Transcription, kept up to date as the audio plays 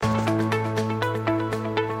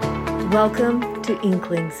Welcome to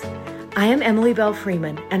Inklings. I am Emily Bell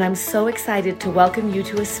Freeman, and I'm so excited to welcome you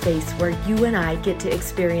to a space where you and I get to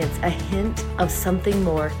experience a hint of something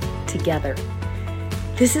more together.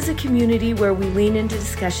 This is a community where we lean into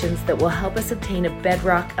discussions that will help us obtain a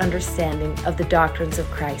bedrock understanding of the doctrines of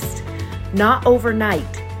Christ. Not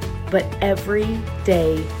overnight, but every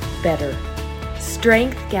day better.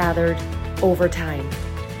 Strength gathered over time.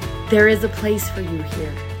 There is a place for you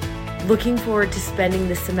here. Looking forward to spending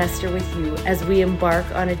the semester with you as we embark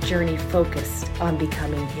on a journey focused on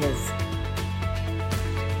becoming His.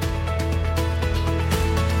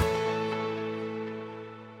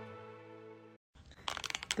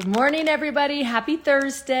 Good morning, everybody. Happy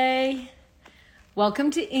Thursday. Welcome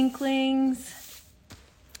to Inklings.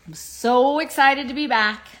 I'm so excited to be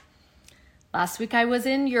back. Last week I was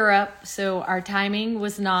in Europe, so our timing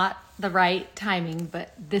was not the right timing,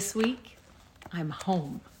 but this week I'm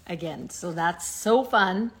home again. So that's so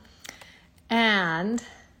fun. And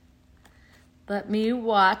let me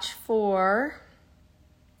watch for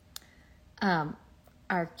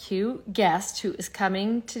our cute guest who is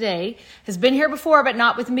coming today. Has been here before, but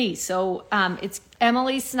not with me. So it's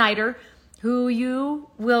Emily Snyder, who you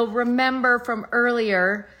will remember from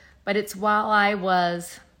earlier, but it's while I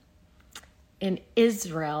was in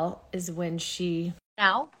Israel is when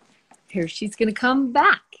now here she's going to come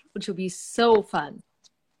back, which will be so fun.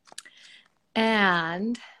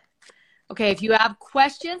 And okay, if you have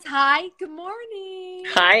questions, hi, good morning.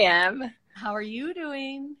 Hi, Em. How are you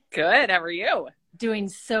doing? Good. How are you? Doing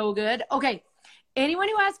so good. Okay, anyone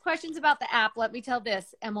who has questions about the app, let me tell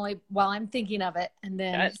this, Emily, while I'm thinking of it, and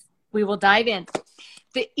then we will dive in.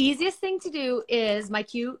 The easiest thing to do is my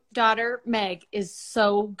cute daughter, Meg, is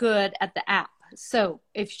so good at the app. So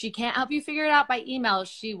if she can't help you figure it out by email,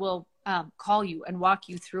 she will call you and walk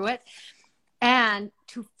you through it. And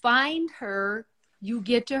to find her, you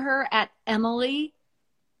get to her at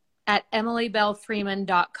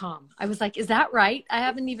emilybellfreeman.com. I was like, is that right? I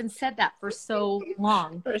haven't even said that for so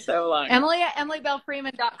long. Emily at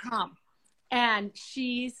emilybellfreeman.com. And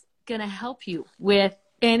she's going to help you with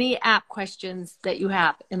any app questions that you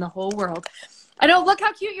have in the whole world. I know, look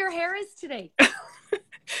how cute your hair is today.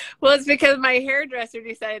 Well, it's because my hairdresser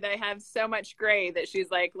decided I have so much gray that she's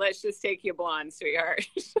like, let's just take you blonde, sweetheart.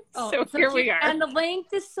 So here we are. And the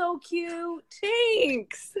length is so cute.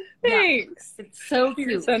 Thanks. Yeah, it's so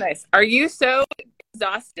cute. You're so nice. Are you so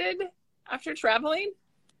exhausted after traveling?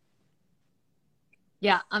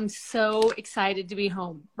 Yeah, I'm so excited to be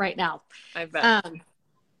home right now. I bet.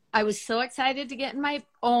 I was so excited to get in my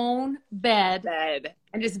own bed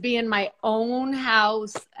and just be in my own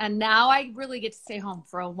house. And now I really get to stay home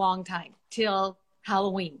for a long time till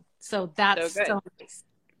Halloween. So that's so nice.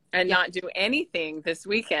 And not do anything this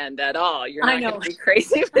weekend at all. You're not going to be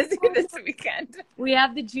crazy busy this weekend. We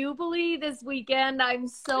have the Jubilee this weekend. I'm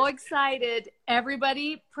so excited.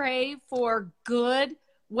 Everybody pray for good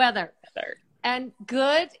weather. And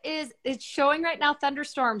good it's showing right now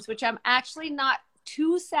thunderstorms, which I'm actually not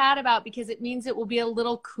too sad about because it means it will be a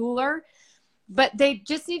little cooler, but they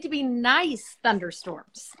just need to be nice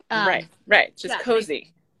thunderstorms. Right. Just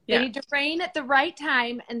cozy. They need to rain at the right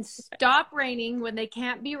time and stop raining when they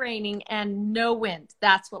can't be raining, and no wind.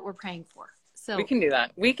 That's what we're praying for. So we can do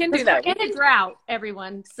that. We're in a drought,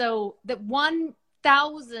 everyone. So that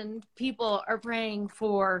 1,000 people are praying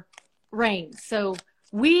for rain. So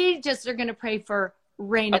we just are going to pray for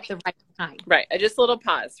rain at the right time. Right. Just a little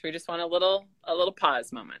pause. We just want a little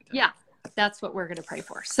pause moment. Yeah. That's what we're going to pray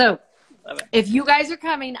for. So if you guys are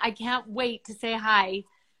coming, I can't wait to say hi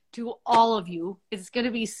to all of you. It's going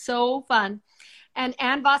to be so fun. And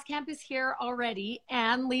Ann Voskamp is here already,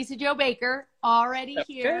 and Lisa Jo Baker already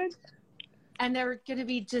here. Good. And they're going to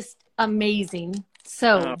be just amazing.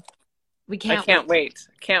 So I can't wait.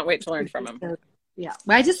 Can't wait to learn from them. Yeah.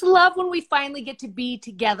 I just love when we finally get to be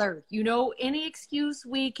together. You know, any excuse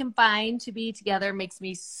we can find to be together makes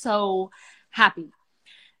me so happy.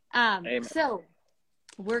 So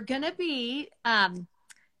we're going to be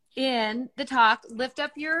in the talk, Lift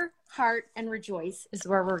Up Your Heart and Rejoice is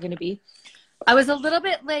where we're going to be. I was a little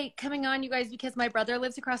bit late coming on, you guys, because my brother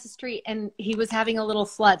lives across the street and he was having a little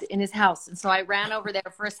flood in his house. And so I ran over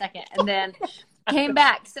there for a second and then came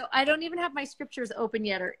back. So I don't even have my scriptures open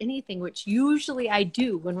yet or anything, which usually I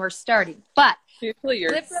do when we're starting. But usually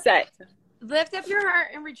you're set. Lift up your heart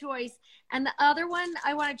and rejoice. And the other one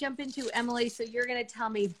I want to jump into, Emily, so you're going to tell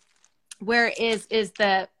me where is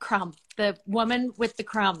the crumb, the woman with the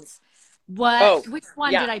crumbs. Which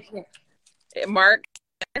one did I pick? Mark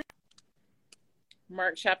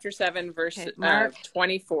chapter 7, verse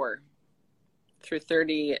 24 through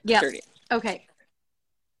 30. Yep. 30. Okay.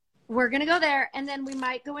 we're going to go there, and then we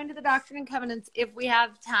might go into the Doctrine and Covenants if we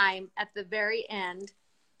have time at the very end.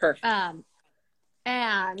 Perfect.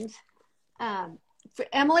 For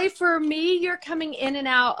Emily, for me, you're coming in and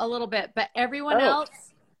out a little bit, but everyone else,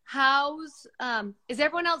 is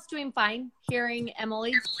everyone else doing fine hearing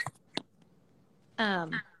Emily?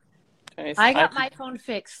 I got my phone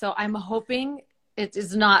fixed, so I'm hoping it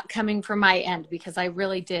is not coming from my end, because I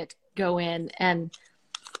really did go in and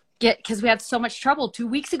because we had so much trouble 2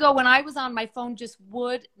 weeks ago when I was on, my phone just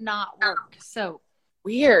would not work. So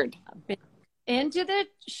weird. I've been into the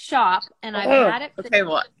shop and I've had it. Okay,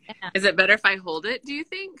 well, is it better if I hold it, do you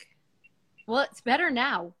think? Well, it's better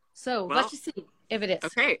now. So let's just see if it is.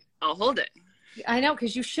 Okay, I'll hold it. I know,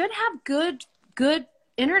 because you should have good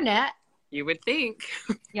internet. You would think.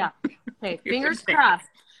 Yeah. Okay, fingers crossed.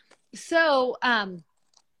 So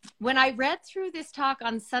when I read through this talk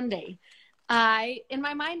on Sunday, in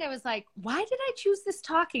my mind, I was like, why did I choose this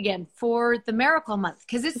talk again for the Miracle Month?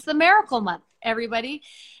 Because it's the Miracle Month, everybody.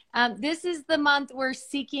 This is the month we're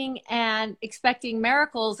seeking and expecting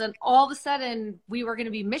miracles, and all of a sudden we were going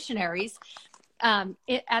to be missionaries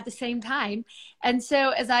at the same time. And so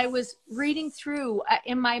as I was reading through,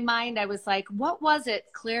 in my mind, I was like, what was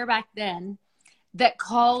it clear back then that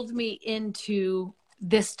called me into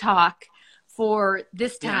this talk for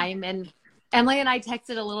this time? And Emily and I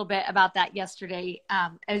texted a little bit about that yesterday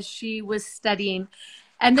as she was studying.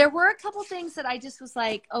 And there were a couple things that I just was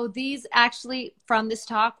like, oh, these actually from this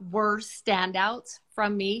talk were standouts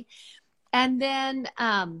from me. And then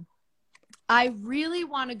I really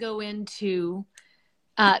want to go into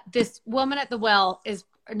this woman at the well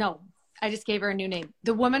I just gave her a new name.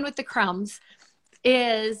 The woman with the crumbs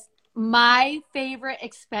is my favorite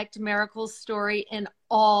expect miracles story in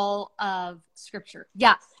all of Scripture.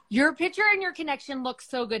 Yeah. Your picture and your connection looks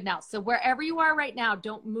so good now. So wherever you are right now,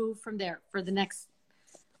 don't move from there for the next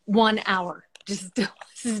 1 hour. Just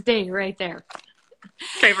stay right there.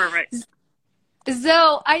 Okay, perfect.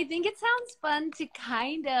 So I think it sounds fun to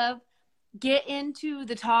kind of get into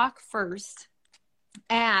the talk first.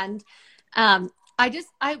 And I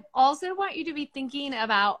also want you to be thinking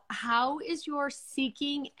about, how is your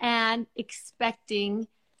seeking and expecting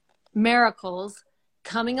miracles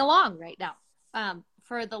coming along right now?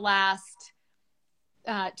 For the last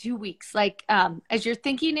 2 weeks, like as you're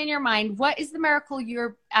thinking in your mind, what is the miracle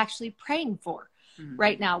you're actually praying for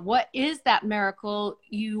right now? What is that miracle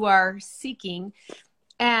you are seeking?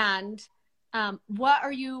 And what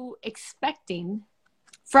are you expecting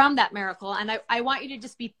from that miracle? And I want you to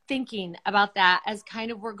just be thinking about that as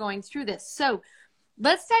kind of we're going through this. So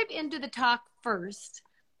let's dive into the talk first.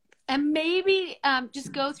 And maybe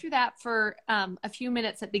just go through that for a few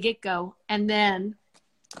minutes at the get-go, and then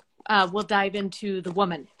we'll dive into the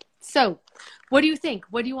woman. So what do you think?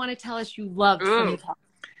 What do you want to tell us you loved from the talk?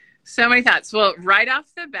 So many thoughts. Well, right off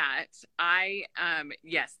the bat,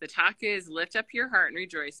 yes, the talk is Lift Up Your Heart and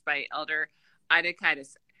Rejoice by Elder Ida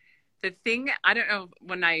Kiedis. The thing, I don't know,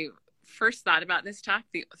 when I first thought about this talk,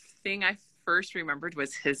 the thing I first remembered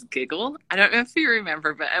was his giggle. I don't know if you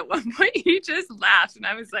remember, but at one point he just laughed, and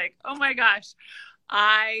I was like, oh my gosh,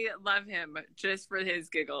 I love him just for his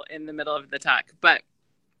giggle in the middle of the talk. But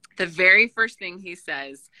the very first thing he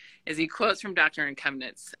says is, he quotes from Doctrine and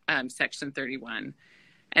Covenants, section 31,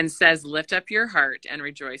 and says, lift up your heart and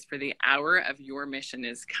rejoice, for the hour of your mission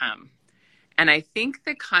is come. And I think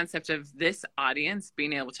the concept of this audience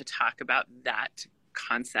being able to talk about that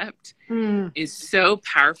concept is so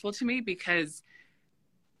powerful to me, because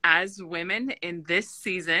as women in this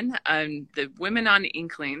season, the women on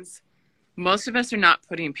Inklings, most of us are not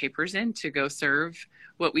putting papers in to go serve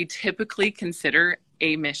what we typically consider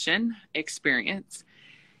a mission experience.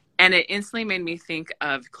 And it instantly made me think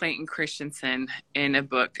of Clayton Christensen in a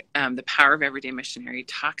book, The Power of Everyday Missionary,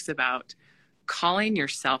 talks about calling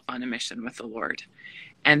yourself on a mission with the Lord,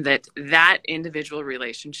 and that individual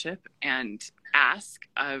relationship and ask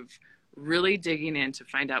of really digging in to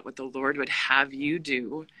find out what the Lord would have you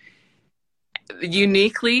do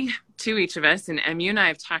uniquely to each of us. And you and I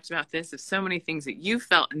have talked about this, of so many things that you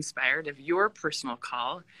felt inspired of your personal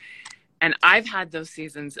call. And I've had those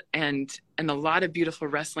seasons and a lot of beautiful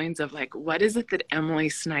wrestlings of like, what is it that Emily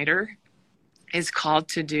Snyder is called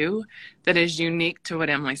to do that is unique to what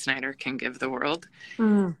Emily Snyder can give the world?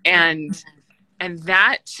 And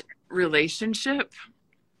that relationship,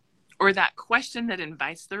 or that question that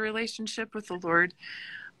invites the relationship with the Lord,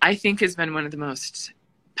 I think has been one of the most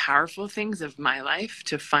powerful things of my life,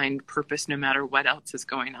 to find purpose no matter what else is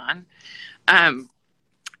going on.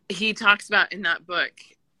 He talks about in that book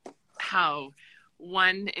how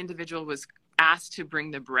one individual was asked to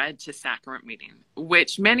bring the bread to sacrament meeting,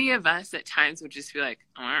 which many of us at times would just be like,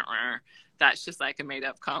 that's just like a made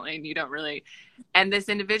up calling. You don't really. And this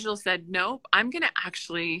individual said, nope, I'm going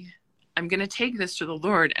to take this to the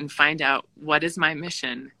Lord and find out what is my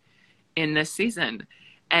mission in this season,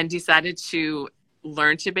 and decided to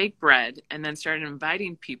learn to bake bread, and then started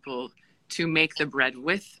inviting people to make the bread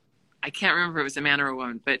with, I can't remember if it was a man or a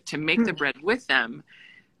woman, but to make the bread with them,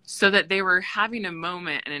 so that they were having a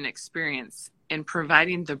moment and an experience in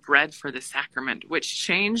providing the bread for the sacrament, which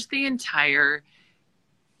changed the entire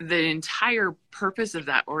purpose of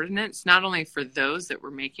that ordinance, not only for those that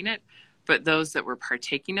were making it, but those that were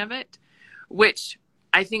partaking of it, which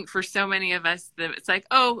I think for so many of us, it's like,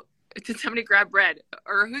 oh, did somebody grab bread?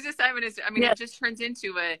 Or whose assignment is it? I mean, It just turns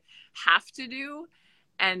into a have to do.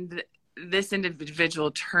 And this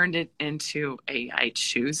individual turned it into a I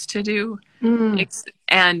choose to do.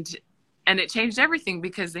 And it changed everything,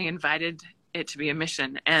 because they invited it to be a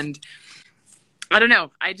mission. And I don't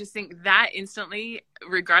know, I just think that instantly,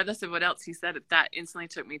 regardless of what else he said, that instantly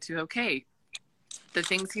took me to, okay, the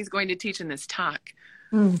things he's going to teach in this talk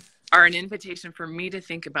are an invitation for me to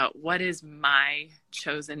think about what is my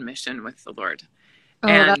chosen mission with the Lord. Oh,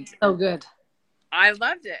 and that's so good. I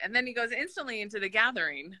loved it. And then he goes instantly into the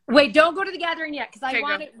gathering. Wait, don't go to the gathering yet, because I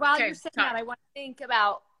want to, while Okay, you're saying that, I want to think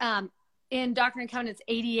about in Doctrine and Covenants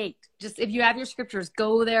 88. Just if you have your scriptures,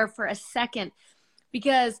 go there for a second,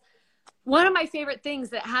 because one of my favorite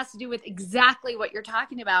things that has to do with exactly what you're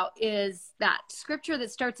talking about is that scripture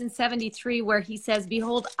that starts in 73, where he says,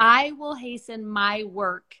 behold, I will hasten my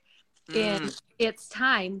work in its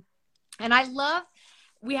time. And I love,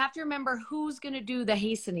 we have to remember who's going to do the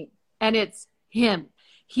hastening, and it's him.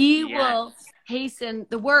 He will hasten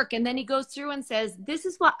the work. And then he goes through and says, this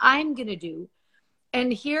is what I'm going to do,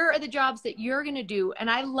 and here are the jobs that you're going to do. And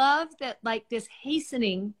I love that, like, this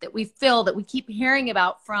hastening that we feel, that we keep hearing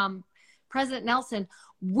about from President Nelson,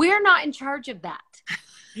 we're not in charge of that.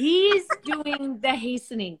 He's doing the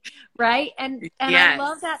hastening, right? And I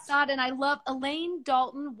love that thought. And I love, Elaine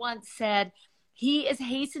Dalton once said, he is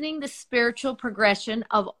hastening the spiritual progression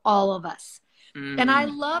of all of us. And I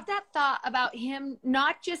love that thought about him,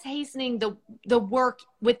 not just hastening the work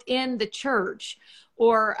within the church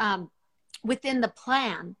or within the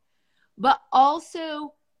plan, but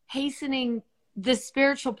also hastening the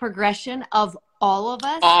spiritual progression of all of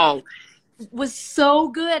us. Oh, was so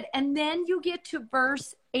good. And then you get to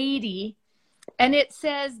verse 80, and it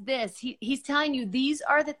says this. He's telling you, these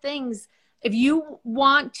are the things, if you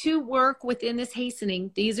want to work within this hastening,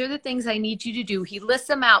 these are the things I need you to do. He lists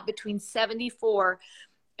them out between 74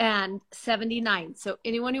 and 79. So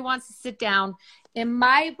anyone who wants to sit down, in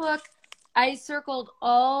my book, I circled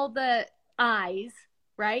all the I's,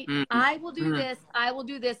 right? I will do this, I will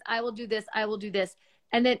do this, I will do this, I will do this.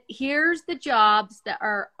 And then here's the jobs that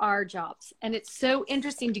are our jobs. And it's so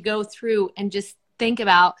interesting to go through and just think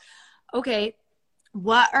about, okay,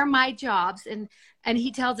 what are my jobs? And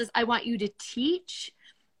he tells us, I want you to teach.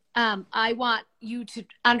 I want you to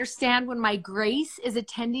understand when my grace is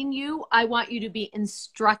attending you. I want you to be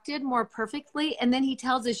instructed more perfectly. And then he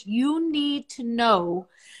tells us, you need to know.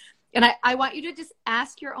 And I want you to just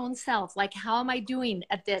ask your own self, like, how am I doing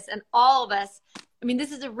at this? And all of us, I mean,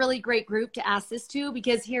 this is a really great group to ask this to,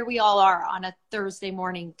 because here we all are on a Thursday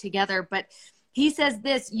morning together. But he says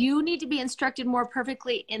this, you need to be instructed more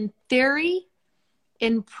perfectly in theory,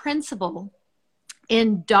 in principle,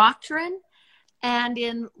 in doctrine, and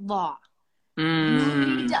in law. You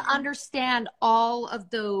need to understand all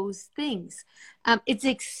of those things. It's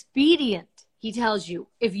expedient, he tells you,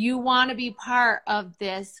 if you want to be part of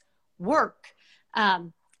this work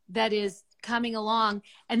that is coming along.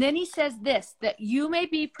 And then he says this, that you may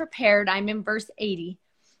be prepared, I'm in verse 80,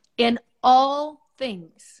 in all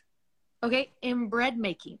things. Okay, in bread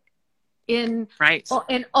making, in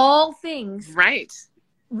all things. Right.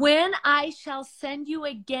 When I shall send you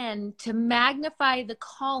again to magnify the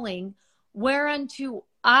calling whereunto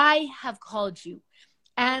I have called you,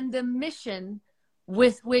 and the mission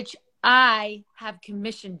with which I have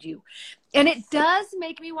commissioned you. And it does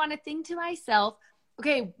make me want to think to myself,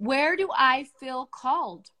 okay, where do I feel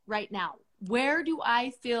called right now? Where do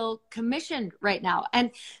I feel commissioned right now? And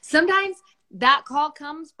sometimes that call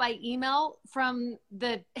comes by email from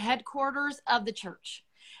the headquarters of the church.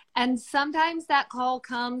 And sometimes that call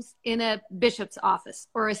comes in a bishop's office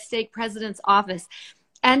or a stake president's office.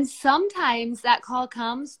 And sometimes that call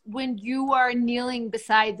comes when you are kneeling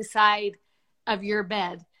beside the side of your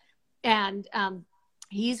bed. And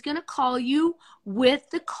he's going to call you with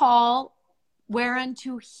the call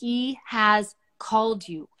whereunto he has called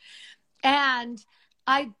you. And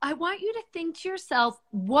I want you to think to yourself,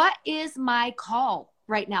 what is my call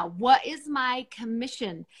right now? What is my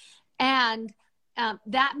commission? And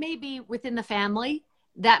that may be within the family.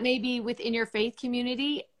 That may be within your faith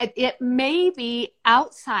community. It may be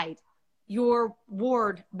outside your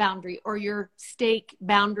ward boundary or your stake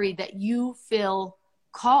boundary that you feel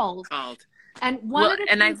called. And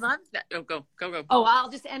I love that. Oh, go. Oh, I'll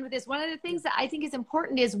just end with this. One of the things that I think is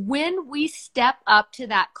important is when we step up to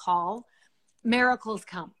that call, miracles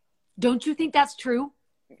come. Don't you think that's true?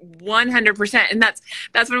 100%. And that's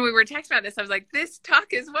when we were texting about this. I was like, this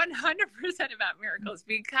talk is 100% about miracles,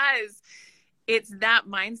 because it's that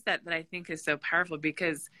mindset that I think is so powerful.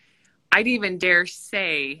 Because I'd even dare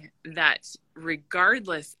say that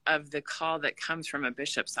regardless of the call that comes from a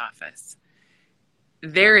bishop's office,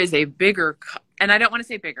 there is a bigger, and I don't want to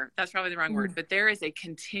say bigger, that's probably the wrong word, but there is a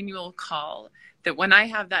continual call that when I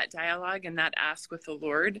have that dialogue and that ask with the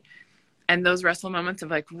Lord, and those wrestle moments of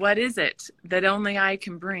like, what is it that only I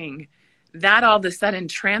can bring? That all of a sudden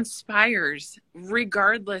transpires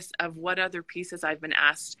regardless of what other pieces I've been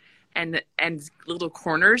asked and little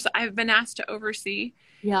corners I've been asked to oversee.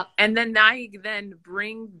 Yeah. And then I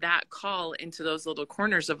bring that call into those little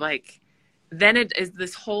corners of like, then it is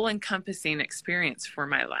this whole encompassing experience for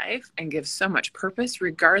my life and gives so much purpose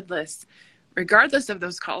regardless of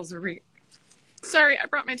those calls. Sorry, I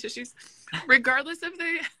brought my tissues. Regardless of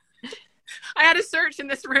I had to search in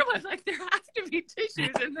this room. I was like, there has to be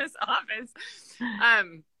tissues in this office.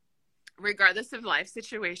 Regardless of life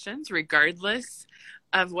situations, regardless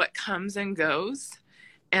of what comes and goes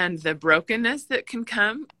and the brokenness that can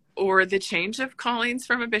come or the change of callings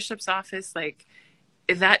from a bishop's office, like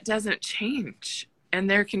that doesn't change. And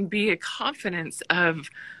there can be a confidence of,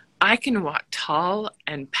 I can walk tall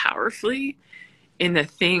and powerfully in the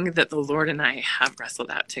thing that the Lord and I have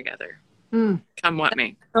wrestled out together. Come what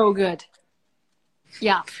may. So good.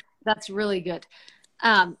 Yeah, that's really good.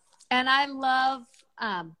 And I love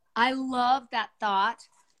that thought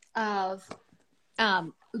of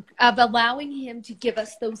allowing him to give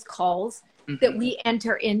us those calls that we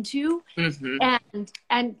enter into,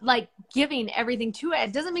 and like giving everything to it.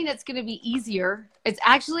 It doesn't mean it's going to be easier. It's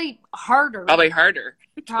actually harder. Probably harder.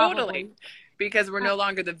 Totally. Because we're no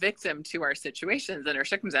longer the victim to our situations and our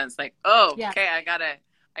circumstances. Like, okay,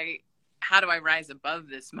 how do I rise above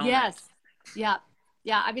this moment? Yes. Yeah.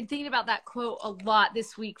 Yeah. I've been thinking about that quote a lot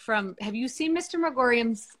this week have you seen Mr.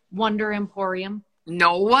 Megorium's Wonder Emporium?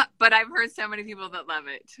 No, but I've heard so many people that love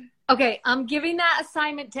it. Okay. I'm giving that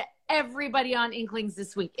assignment to everybody on Inklings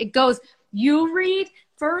this week. It goes,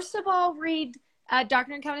 first of all, read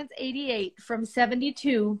Doctrine and Covenants 88 from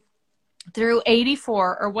 72 through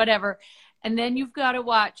 84 or whatever. And then you've got to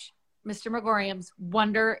watch Mr. Megorium's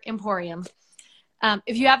Wonder Emporium.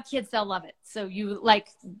 If you have kids, they'll love it. So you like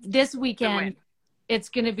this weekend, it's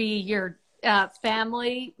going to be your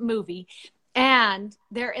family movie. And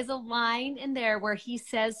there is a line in there where he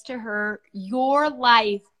says to her, your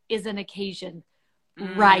life is an occasion.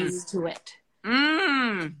 Rise to it.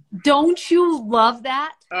 Don't you love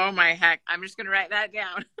that? Oh my heck. I'm just going to write that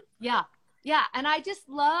down. Yeah. Yeah. And I just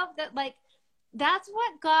love that, like, that's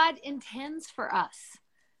what God intends for us,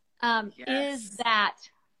 is that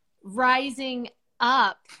rising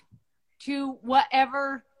up to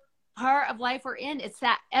whatever part of life we're in. It's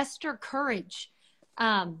that Esther courage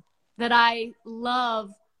that I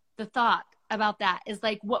love. The thought about that is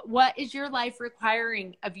like, what is your life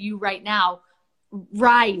requiring of you right now?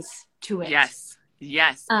 Rise to it. Yes.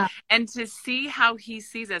 And to see how he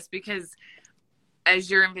sees us, because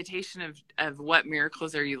as your invitation of what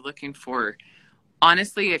miracles are you looking for,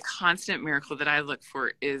 honestly, a constant miracle that I look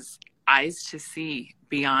for is eyes to see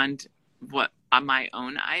beyond what my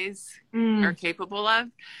own eyes are capable of.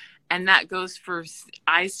 And that goes for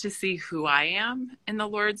eyes to see who I am in the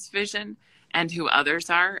Lord's vision and who others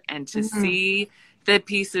are, and to see the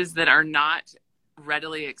pieces that are not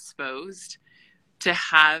readily exposed, to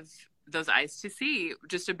have those eyes to see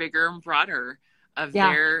just a bigger and broader of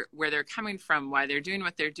where they're coming from, why they're doing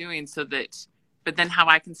what they're doing, but then how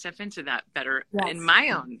I can step into that better in my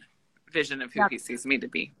own vision of who he sees me to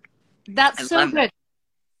be. That's so good.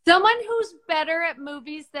 Someone who's better at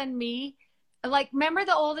movies than me. Like, remember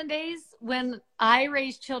the olden days when I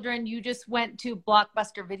raised children, you just went to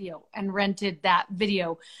Blockbuster Video and rented that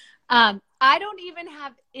video. I don't even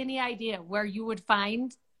have any idea where you would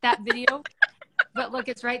find that video. But look,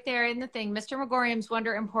 it's right there in the thing. Mr. Megorium's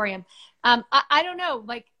Wonder Emporium. I don't know.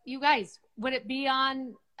 Like, you guys, would it be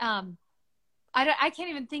on... I can't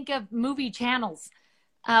even think of movie channels.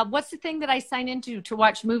 What's the thing that I sign into to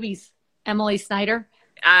watch movies? Emily Snyder?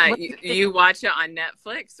 You watch it on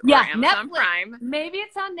Netflix or Yeah, Amazon Netflix. Prime. Maybe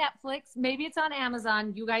it's on Netflix. Maybe it's on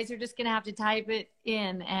Amazon. You guys are just going to have to type it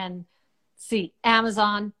in and see.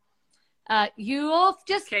 Amazon. You'll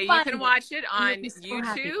just Okay, you find can watch it on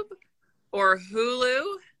YouTube or Hulu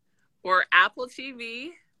or Apple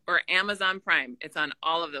TV or Amazon Prime. It's on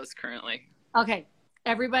all of those currently. Okay,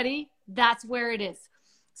 everybody, that's where it is.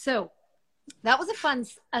 So that was a fun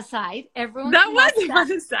aside. Everyone, that was a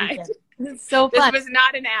fun aside. It's so fun. This was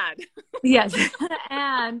not an ad. Yes.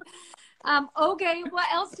 And okay, what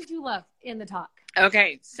else did you love in the talk?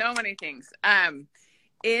 Okay, so many things.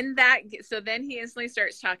 So then he instantly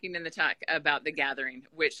starts talking in the talk about the gathering,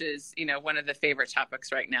 which is, one of the favorite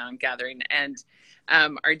topics right now in gathering. And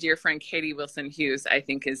our dear friend Katie Wilson Hughes, I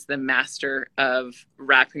think, is the master of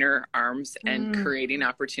wrapping her arms and creating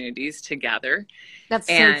opportunities to gather. That's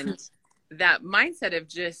so true. That mindset of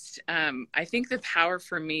just, I think the power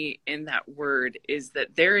for me in that word is that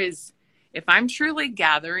if I'm truly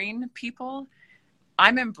gathering people,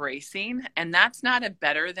 I'm embracing, and that's not a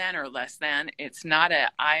better than or less than. It's not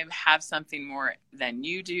I have something more than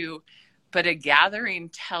you do, but a gathering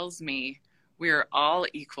tells me we're all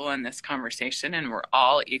equal in this conversation and we're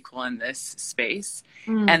all equal in this space.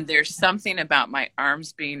 And there's something about my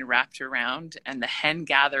arms being wrapped around and the hen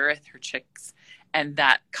gathereth her chicks, and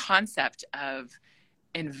that concept of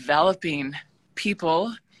enveloping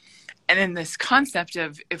people. And in this concept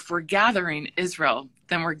of, if we're gathering Israel,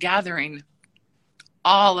 then we're gathering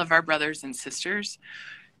all of our brothers and sisters,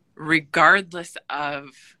 regardless of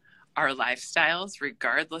our lifestyles,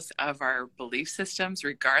 regardless of our belief systems,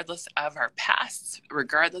 regardless of our pasts,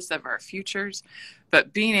 regardless of our futures,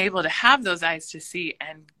 but being able to have those eyes to see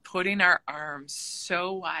and putting our arms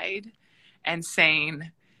so wide and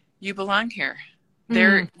saying, you belong here.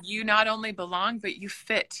 You not only belong, but you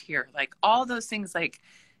fit here. Like all those things, like,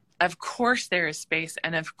 of course there is space,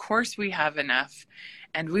 and of course we have enough,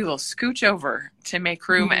 and we will scooch over to make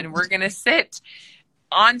room, and we're going to sit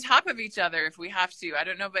on top of each other if we have to. I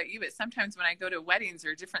don't know about you, but sometimes when I go to weddings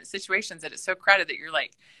or different situations that it's so crowded that you're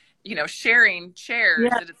like, sharing chairs,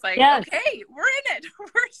 and it's like, okay, we're in it.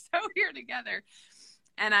 We're so here together.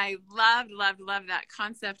 And I loved that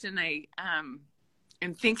concept. And I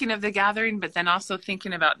am thinking of the gathering, but then also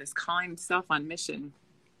thinking about this calling self on mission.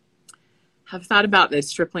 Have thought about the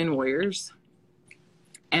stripling warriors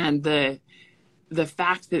and the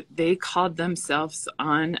fact that they called themselves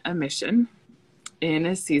on a mission in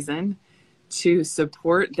a season to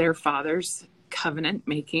support their father's covenant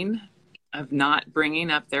making of not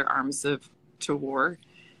bringing up their arms to war.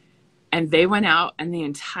 And they went out, and the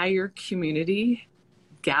entire community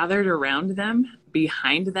gathered around them,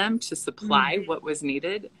 behind them, to supply what was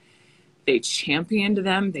needed. They championed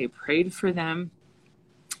them. They prayed for them.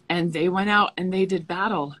 And they went out and they did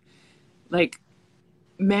battle, like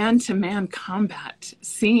man-to-man combat,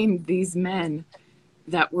 seeing these men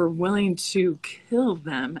that were willing to kill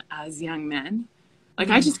them as young men. Like,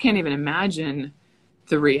 I just can't even imagine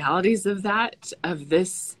the realities of that, of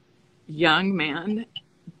this young man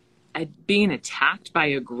being attacked by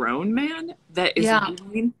a grown man that is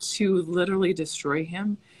willing to literally destroy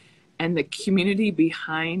him, and the community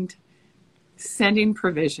behind sending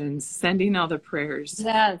provisions, sending all the prayers,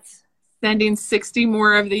 sending 60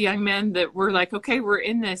 more of the young men that were like, okay, we're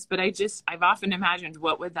in this. But I've often imagined,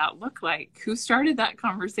 what would that look like? Who started that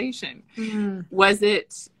conversation? Was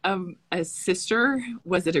it a sister?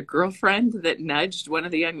 Was it a girlfriend that nudged one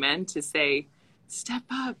of the young men to say, step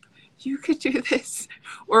up, you could do this?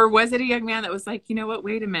 Or was it a young man that was like, you know what,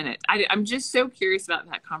 wait a minute. I'm just so curious about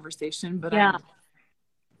that conversation. But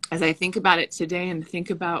as I think about it today and think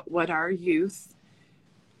about what our youth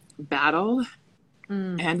battle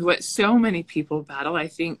and what so many people battle, I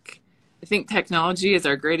think technology is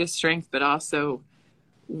our greatest strength, but also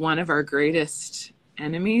one of our greatest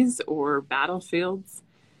enemies or battlefields.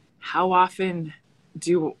 How often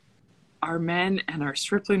do our men and our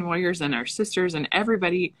stripling warriors and our sisters and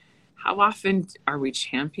everybody, how often are we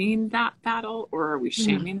championing that battle, or are we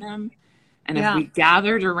shaming them? And if we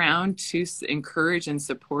gathered around to encourage and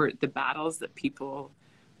support the battles that people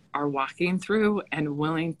are walking through and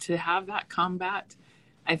willing to have that combat,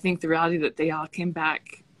 I think the reality that they all came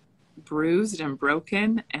back bruised and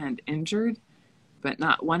broken and injured, but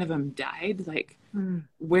not one of them died. Like,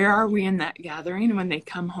 where are we in that gathering when they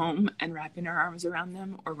come home and wrapping our arms around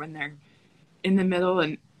them, or when they're in the middle?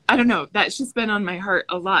 And I don't know, that's just been on my heart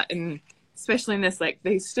a lot. And especially in this, like,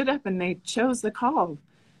 they stood up and they chose the call.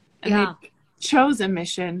 And they chose a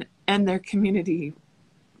mission, and their community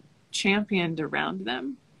championed around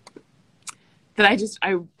them. That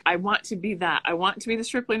I want to be that. I want to be the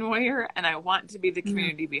stripling warrior, and I want to be the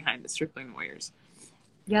community behind the stripling warriors.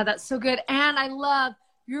 Yeah, that's so good. And I love,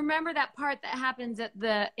 you remember that part that happens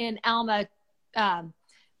in Alma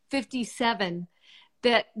 57,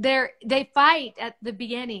 that they fight at the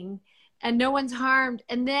beginning and no one's harmed.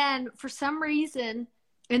 And then for some reason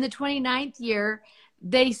in the 29th year,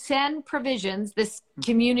 they send provisions, this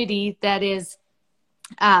community that is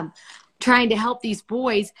trying to help these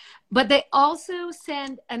boys, but they also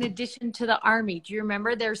send an addition to the army. Do you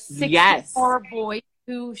remember? There's 64 boys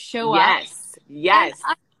who show up. Yes.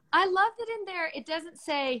 I love that in there. It doesn't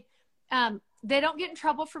say they don't get in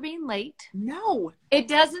trouble for being late. No. It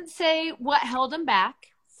doesn't say what held them back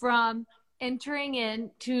from entering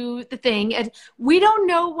into the thing. And we don't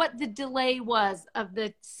know what the delay was of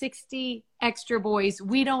the 60 extra boys.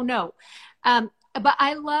 We don't know. But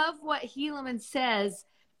I love what Helaman says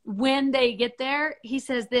when they get there. He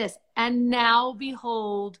says this, and now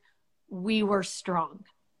behold, we were strong.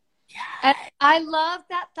 Yeah. And I love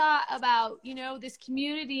that thought about, this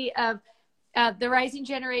community of the rising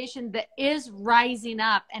generation that is rising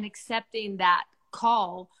up and accepting that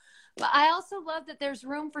call. But I also love that there's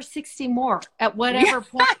room for 60 more at whatever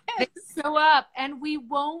point they show up, and we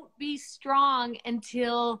won't be strong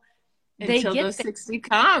until get those 60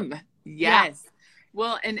 come. Yes. Yeah.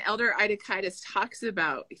 Well, and Elder Idakaitis talks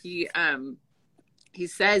about, he says, he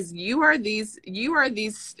says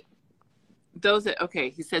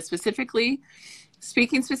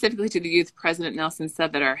speaking specifically to the youth, President Nelson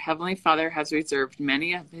said that our Heavenly Father has reserved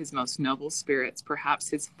many of his most noble spirits, perhaps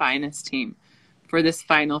his finest team, for this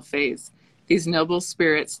final phase. These noble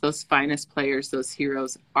spirits, those finest players, those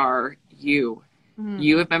heroes are you. Mm-hmm.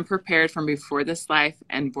 You have been prepared from before this life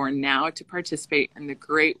and born now to participate in the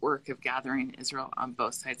great work of gathering Israel on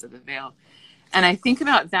both sides of the veil. And I think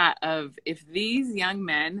about that of, if these young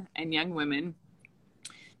men and young women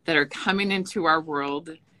that are coming into our world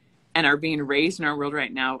and are being raised in our world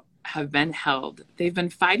right now have been held, they've been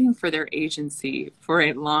fighting for their agency for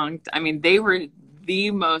a long time. I mean, they were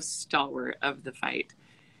the most stalwart of the fight,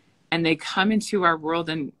 and they come into our world,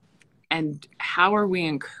 and how are we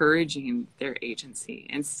encouraging their agency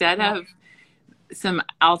instead of some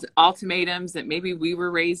ultimatums that maybe we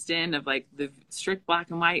were raised in, of like the strict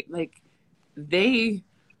black and white? Like, they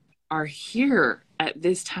are here at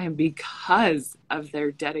this time because of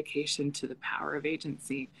their dedication to the power of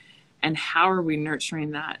agency. And how are we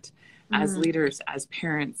nurturing that as leaders, as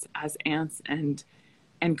parents, as aunts, and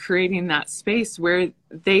creating that space where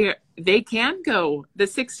they can go, the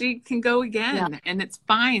 60 can go again, and it's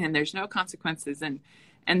fine, and there's no consequences, and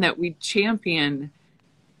that we champion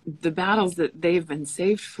the battles that they've been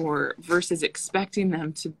saved for versus expecting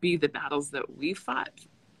them to be the battles that we fought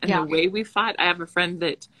and the way we fought. I have a friend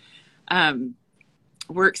that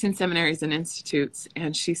works in seminaries and institutes,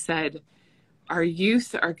 and she said, our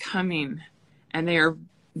youth are coming, and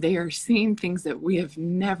they are seeing things that we have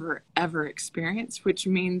never, ever experienced, which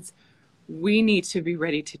means we need to be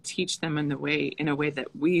ready to teach them in a way that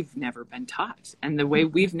we've never been taught, and the way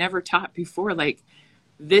we've never taught before. Like,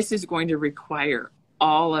 this is going to require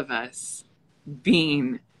all of us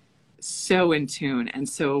being so in tune and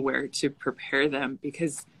so aware to prepare them,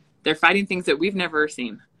 because they're fighting things that we've never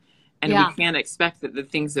seen. And we can't expect that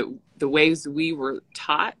the ways we were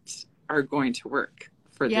taught are going to work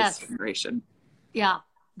for this generation. Yeah.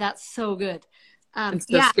 That's so good. It's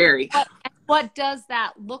so scary. What does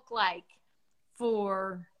that look like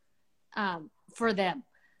for them?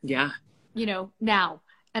 Yeah. Now.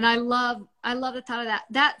 And I love the thought of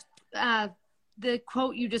that. The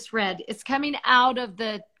quote you just read, it's coming out of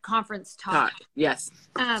the conference talk. Yes.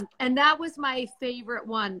 And that was my favorite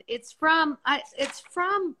one. It's from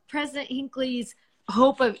President Hinckley's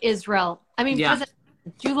Hope of Israel. I mean, do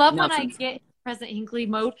you love Nelson's. When I get President Hinckley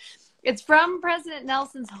mode? It's from President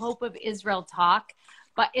Nelson's Hope of Israel talk,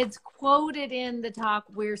 but it's quoted in the talk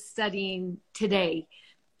we're studying today.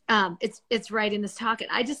 It's right in this talk. And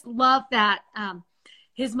I just love that.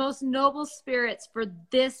 His most noble spirits for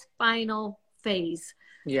this final phase.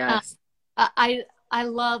 Yes. I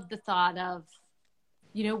love the thought of,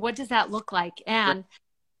 what does that look like? And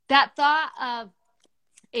that thought of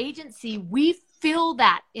agency, we feel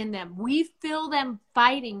that in them. We feel them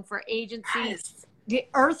fighting for agency, the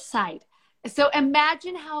earth side. So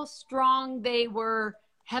imagine how strong they were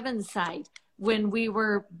heaven's side when we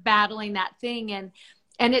were battling that thing. And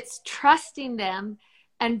it's trusting them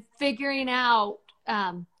and figuring out,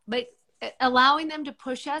 allowing them to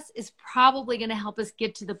push us is probably going to help us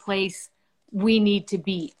get to the place we need to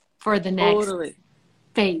be for the next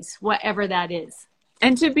phase, whatever that is.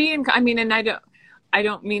 And to be and I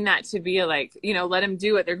don't mean that to be like, let them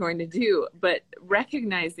do what they're going to do, but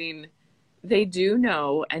recognizing they do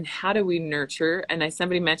know, and how do we nurture? And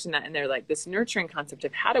somebody mentioned that, and they're like, this nurturing concept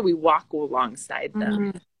of how do we walk alongside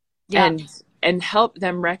them Yeah. and help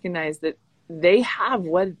them recognize that they have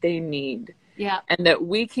what they need. Yeah. And that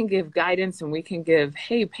we can give guidance, and we can give,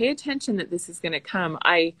 hey, pay attention that this is going to come.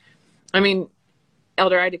 I mean,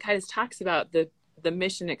 Elder Idakaitis talks about the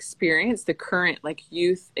mission experience, the current like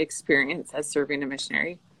youth experience as serving as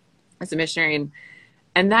a missionary.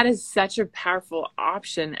 And that is such a powerful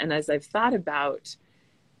option. And as I've thought about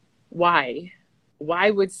why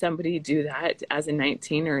would somebody do that as a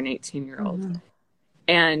 19 or an 18-year-old?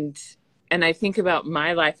 And I think about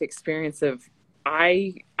my life experience of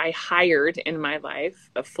I hired in my life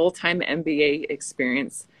a full-time MBA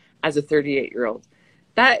experience as a 38-year-old.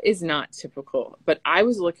 That is not typical, but I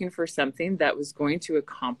was looking for something that was going to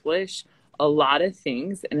accomplish a lot of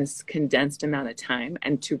things in a condensed amount of time,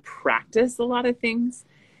 and to practice a lot of things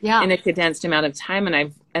in a condensed amount of time.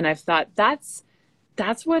 And I've thought that's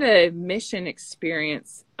what a mission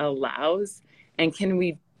experience allows. And can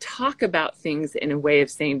we talk about things in a way of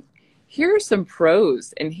saying, here are some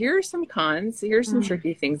pros and here are some cons, here's some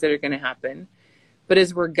tricky things that are going to happen. But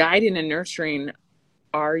as we're guiding and nurturing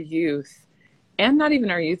our youth, and not even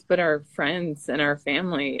our youth, but our friends and our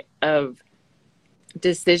family, of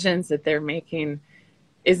decisions that they're making,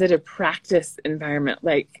 is it a practice environment?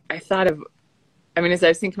 Like as I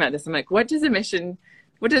was thinking about this, I'm like, what does a mission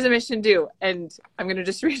do? And I'm going to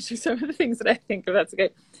just read you some of the things that I think of. That's okay.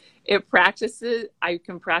 I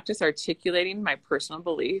can practice articulating my personal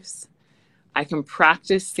beliefs. I can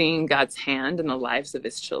practice seeing God's hand in the lives of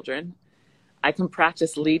his children. I can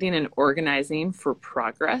practice leading and organizing for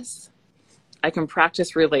progress. I can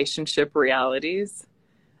practice relationship realities.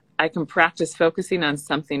 I can practice focusing on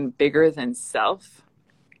something bigger than self.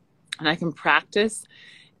 And I can practice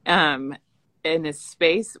in a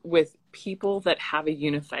space with people that have a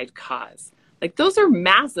unified cause. Like, those are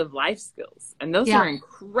massive life skills. And those are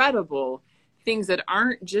incredible things that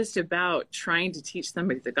aren't just about trying to teach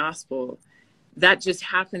somebody the gospel. That just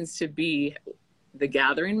happens to be the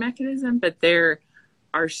gathering mechanism. But there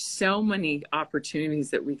are so many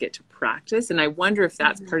opportunities that we get to practice. And I wonder if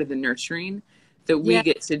that's part of the nurturing that we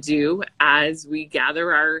get to do as we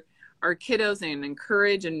gather our kiddos and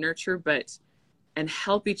encourage and nurture, and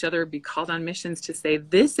help each other be called on missions to say,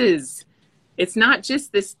 it's not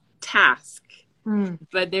just this task,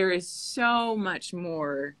 but there is so much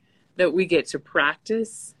more that we get to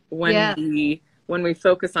practice when we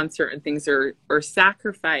focus on certain things or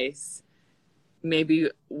sacrifice maybe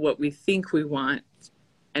what we think we want,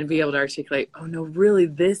 and be able to articulate, oh no, really,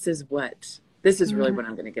 this is really what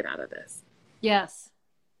I'm going to get out of this. Yes.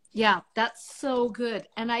 Yeah, that's so good.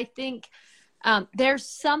 And I think there's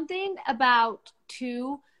something about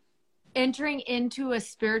entering into a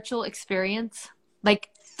spiritual experience, like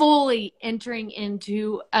fully entering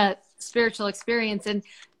into a spiritual experience. And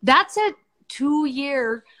that's a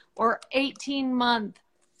 2-year or 18-month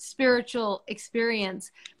spiritual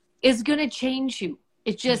experience is going to change you.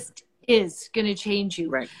 It just is going to change you.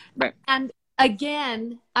 Right. And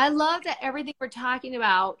again, I love that everything we're talking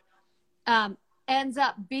about ends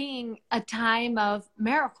up being a time of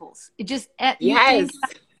miracles. It just, you think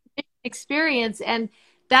about experience, and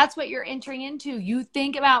that's what you're entering into. You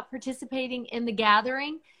think about participating in the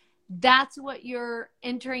gathering. That's what you're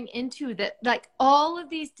entering into. That, like, all of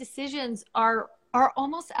these decisions are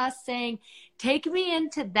almost us saying, take me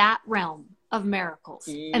into that realm of miracles.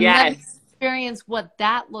 And let me experience what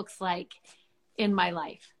that looks like in my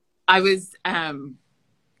life. I was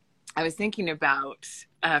thinking about,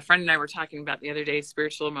 a friend and I were talking about the other day,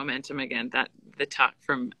 spiritual momentum again, that the talk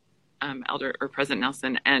from Elder or President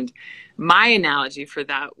Nelson. And my analogy for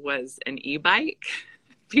that was an e-bike,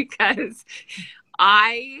 because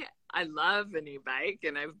I love an e-bike,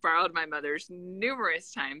 and I've borrowed my mother's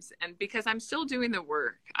numerous times. And because I'm still doing the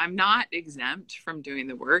work, I'm not exempt from doing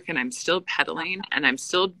the work, and I'm still pedaling, and I'm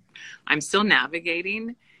still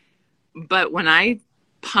navigating. But when I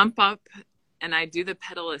pump up and I do the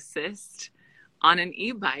pedal assist on an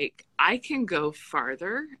e-bike, I can go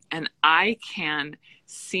farther, and I can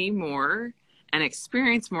see more and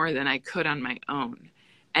experience more than I could on my own.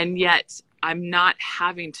 And yet I'm not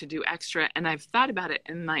having to do extra. And I've thought about it,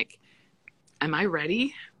 and like, am I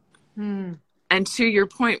ready? And to your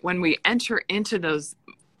point, when we enter into those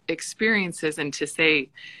experiences and to say,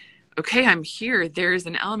 okay, I'm here, there's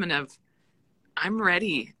an element of, I'm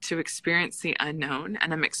ready to experience the unknown,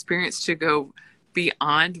 and I'm experienced to go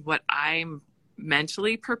beyond what I'm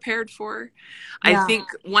mentally prepared for. I think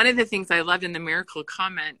one of the things I loved in the miracle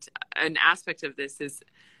comment, an aspect of this, is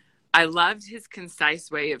I loved his concise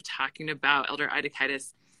way of talking about Elder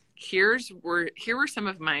Idakaitis. Here were some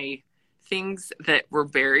of my things that were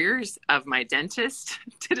barriers of my dentist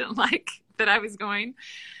didn't like that I was going.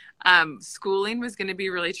 Schooling was going to be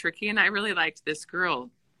really tricky, and I really liked this girl.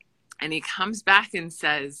 And he comes back and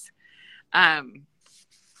says, remember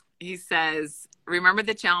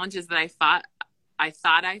the challenges that I thought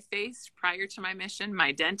I faced prior to my mission?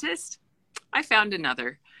 My dentist, I found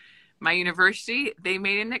another. My university, they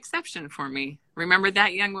made an exception for me. Remember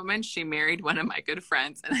that young woman? She married one of my good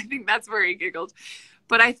friends. And I think that's where he giggled.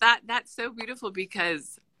 But I thought that's so beautiful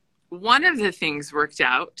because one of the things worked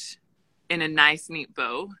out in a nice, neat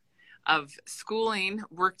bow of schooling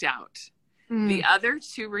worked out. The other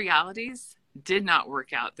two realities did not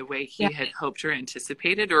work out the way he had hoped or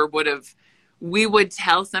anticipated, or we would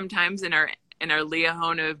tell sometimes in our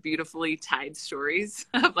Leahona beautifully tied stories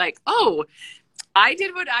of like, oh, I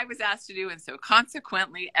did what I was asked to do. And so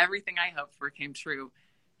consequently, everything I hoped for came true.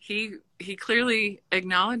 He clearly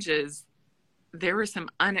acknowledges there were some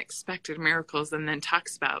unexpected miracles, and then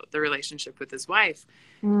talks about the relationship with his wife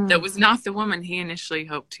that was not the woman he initially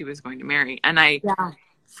hoped he was going to marry. And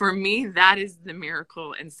for me, that is the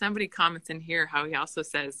miracle. And somebody comments in here how he also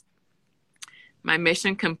says, my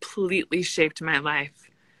mission completely shaped my life.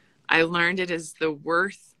 I learned it is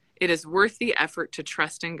worth the effort to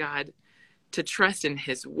trust in God, to trust in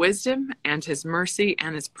his wisdom and his mercy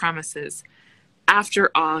and his promises. After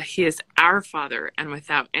all, he is our Father, and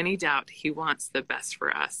without any doubt, he wants the best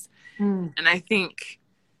for us. And I think,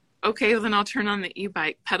 okay, well, then I'll turn on the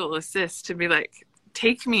e-bike pedal assist to be like,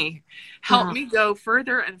 take me, help me go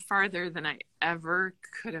further and farther than I ever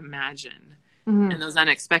could imagine. And those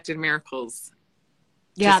unexpected miracles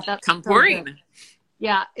just come pouring. So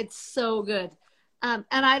yeah, it's so good. And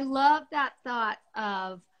I love that thought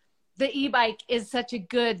of the e-bike is such a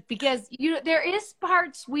good, because there is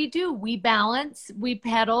parts we balance, we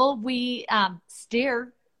pedal, we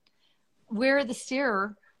steer. We're the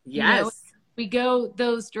steerer. Yes. We go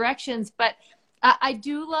those directions. But I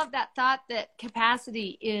do love that thought that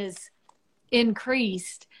capacity is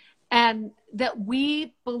increased, and that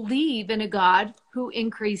we believe in a God who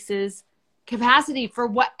increases capacity for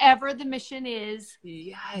whatever the mission is.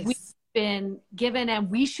 Yes. We've been given, and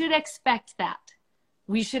we should expect that.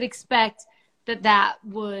 We should expect that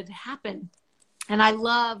would happen. And I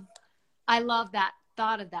love that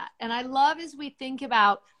thought of that. And I love as we think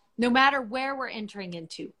about, no matter where we're entering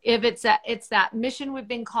into, if it's that mission we've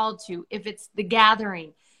been called to, if it's the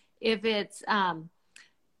gathering, if it's,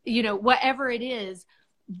 whatever it is,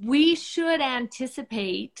 we should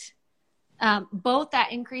anticipate both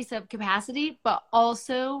that increase of capacity, but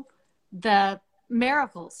also the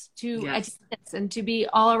miracles to attend us and to be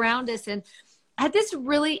all around us. And I had this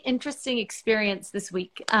really interesting experience this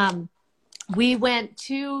week. We went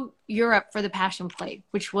to Europe for the Passion Play,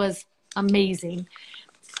 which was amazing.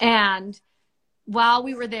 And while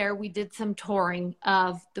we were there, we did some touring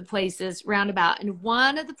of the places roundabout. And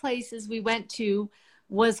one of the places we went to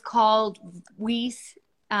was called Wies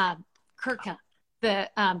Kirke.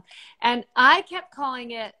 And I kept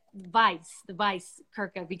calling it the Weiss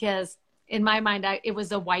Kirke, because in my mind, it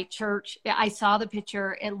was a white church. I saw the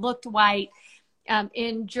picture. It looked white.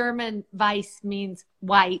 In German, Weiss means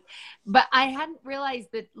white, but I hadn't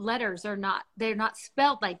realized that letters they're not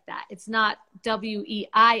spelled like that. It's not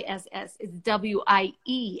Weiss, it's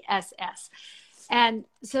Wiess. And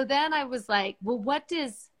so then I was like, well, what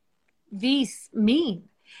does Wies mean?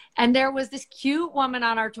 And there was this cute woman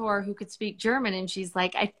on our tour who could speak German. And she's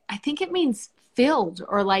like, I think it means field,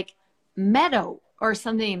 or like meadow, or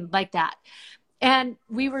something like that. And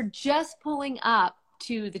we were just pulling up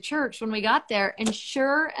to the church when we got there. And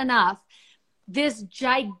sure enough, this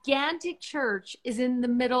gigantic church is in the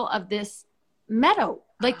middle of this meadow.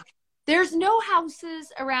 Like, there's no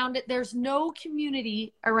houses around it. There's no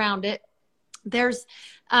community around it. There's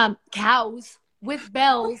cows with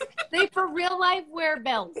bells. They for real life wear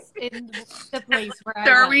bells in the place where I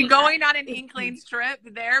Are we going on an Inklings trip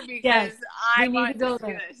there? Because I want to go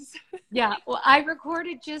there. This. Yeah. Well, I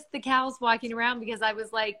recorded just the cows walking around, because I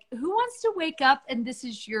was like, who wants to wake up and this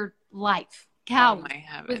is your life? Cows my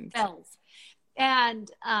heavens. with bells. And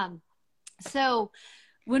so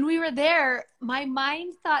when we were there, my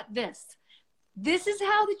mind thought this is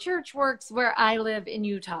how the church works where I live in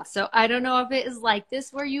Utah. So I don't know if it is like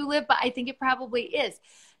this where you live, but I think it probably is.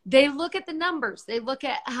 They look at the numbers. They look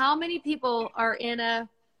at how many people are in a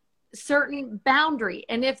certain boundary.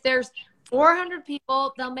 And if there's 400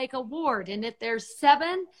 people, they'll make a ward. And if there's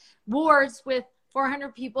 7 wards with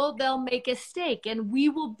 400 people, they'll make a stake. And we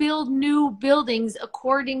will build new buildings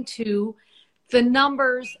according to the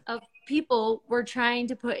numbers of people we're trying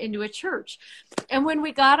to put into a church. And when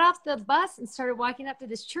we got off the bus and started walking up to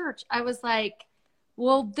this church, I was like,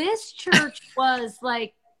 Well, this church was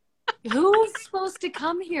like, who's supposed to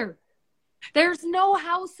come here? There's no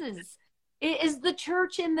houses. It is the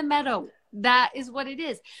church in the meadow. That is what it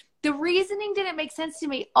is. The reasoning didn't make sense to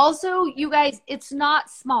me. Also, you guys, it's not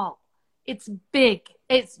small. It's big.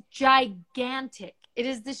 It's gigantic. It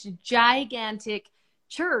is this gigantic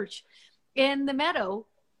church in the meadow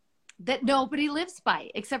that nobody lives by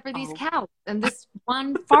except for these cows and this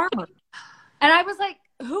one farmer. And I was like,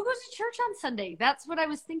 who goes to church on Sunday? That's what I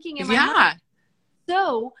was thinking in my mind.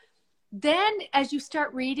 So then as you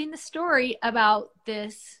start reading the story about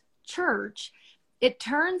this church, it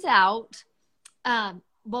turns out,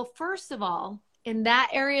 well, first of all, in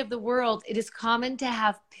that area of the world, it is common to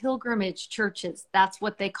have pilgrimage churches. That's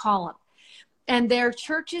what they call them. And they're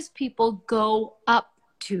churches people go up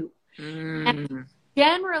to. And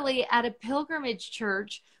generally at a pilgrimage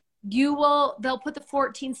church, they'll put the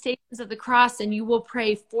 14 stations of the cross and you will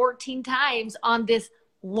pray 14 times on this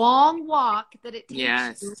long walk that it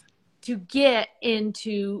takes you to get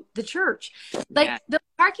into the church. Like the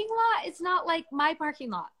parking lot, it's not like my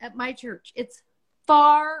parking lot at my church. It's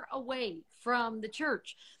far away from the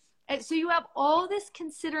church. And so you have all this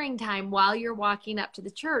considering time while you're walking up to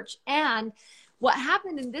the church. And what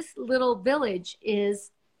happened in this little village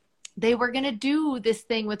is they were going to do this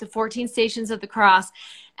thing with the 14 stations of the cross.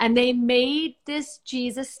 And they made this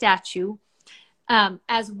Jesus statue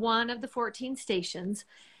as one of the 14 stations.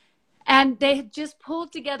 And they had just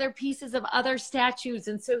pulled together pieces of other statues.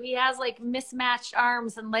 And so he has like mismatched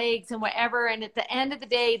arms and legs and whatever. And at the end of the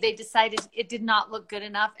day, they decided it did not look good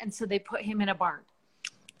enough. And so they put him in a barn.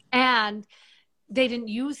 And they didn't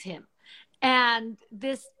use him. And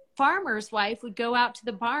this farmer's wife would go out to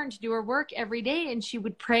the barn to do her work every day. And she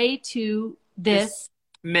would pray to this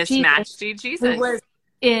mismatched Jesus who was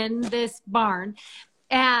in this barn.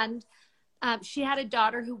 And she had a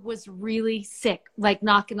daughter who was really sick, like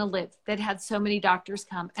not going to live, that had so many doctors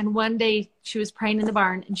come. And one day she was praying in the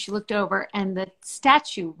barn and she looked over and the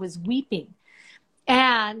statue was weeping.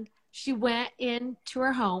 And she went into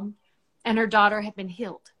her home and her daughter had been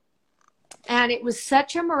healed. And it was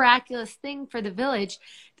such a miraculous thing for the village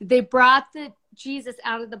that they brought the Jesus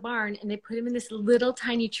out of the barn and they put him in this little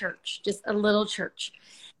tiny church, just a little church.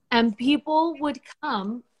 And people would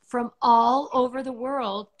come from all over the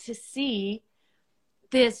world to see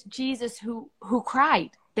this Jesus who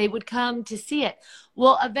cried. They would come to see it.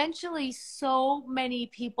 Well, eventually so many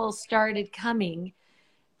people started coming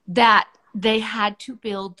that they had to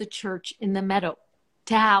build the church in the meadow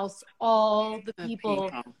to house all the people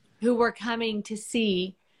who were coming to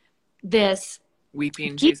see this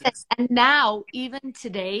weeping Jesus. And now, even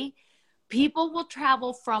today, people will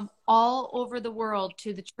travel from all over the world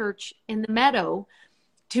to the church in the meadow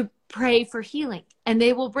to pray for healing. And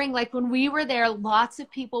they will bring, like when we were there, lots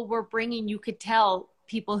of people were bringing, you could tell,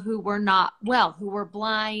 people who were not well, who were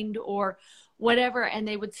blind or whatever. And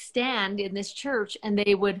they would stand in this church and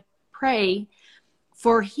they would pray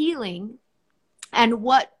for healing. And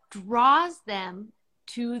what draws them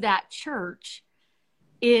to that church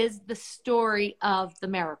is the story of the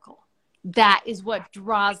miracle. That is what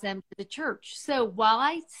draws them to the church. So while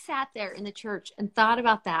I sat there in the church and thought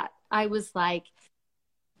about that, I was like,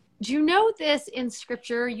 do you know this in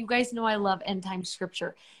scripture? You guys know I love end time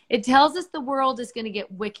scripture. It tells us the world is going to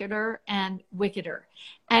get wickeder and wickeder.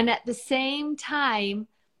 And at the same time,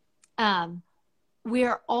 we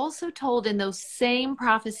are also told in those same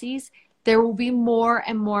prophecies, there will be more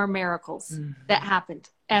and more miracles that happened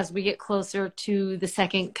as we get closer to the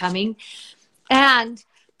second coming. And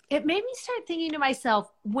it made me start thinking to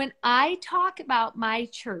myself, when I talk about my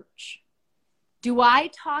church, do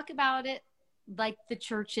I talk about it like the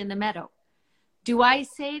church in the meadow? Do I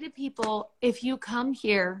say to people, if you come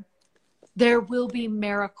here, there will be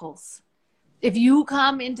miracles? If you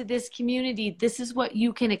come into this community, this is what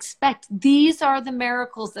you can expect. These are the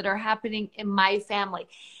miracles that are happening in my family.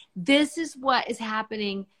 This is what is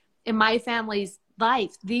happening in my family's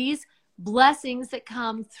life. These blessings that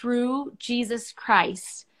come through Jesus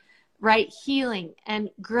Christ, right? Healing and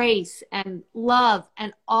grace and love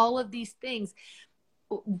and all of these things.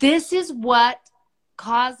 This is what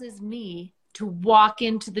causes me to walk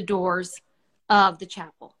into the doors of the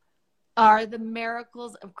chapel, are the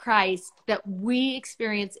miracles of Christ that we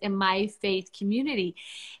experience in my faith community.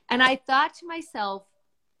 And I thought to myself,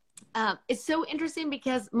 it's so interesting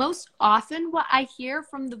because most often what I hear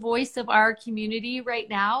from the voice of our community right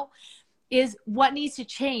now is what needs to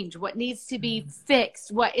change, what needs to be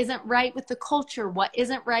fixed, what isn't right with the culture, what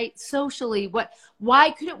isn't right socially,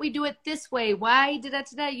 why couldn't we do it this way? Why did that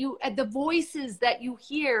today? The voices that you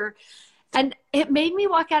hear. And it made me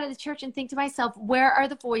walk out of the church and think to myself, where are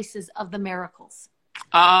the voices of the miracles?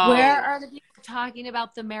 Oh, Where are the people talking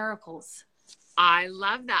about the miracles? I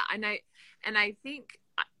love that. And I think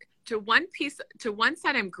to one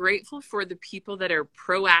side, I'm grateful for the people that are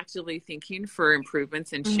proactively thinking for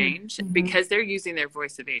improvements and change because they're using their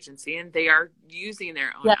voice of agency and they are using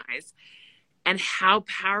their own eyes. And how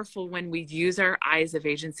powerful when we use our eyes of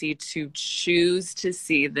agency to choose to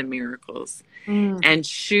see the miracles and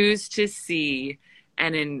choose to see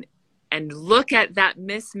and look at that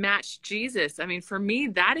mismatched Jesus. I mean, for me,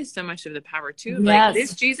 that is so much of the power too. Yes. Like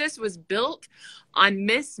this Jesus was built on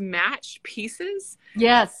mismatched pieces.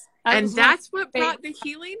 Yes. And that's what brought the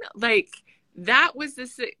healing. Like that was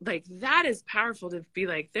that is powerful to be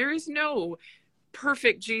like, there is no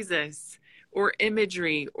perfect Jesus or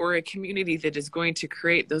imagery or a community that is going to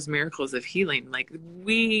create those miracles of healing. Like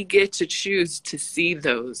we get to choose to see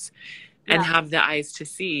those and have the eyes to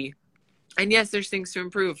see. And yes, there's things to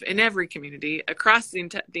improve in every community across the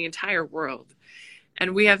entire world.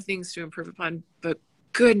 And we have things to improve upon, but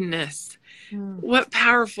goodness, what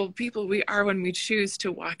powerful people we are when we choose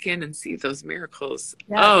to walk in and see those miracles.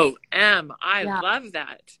 Yes. Oh, I love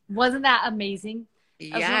that. Wasn't that amazing?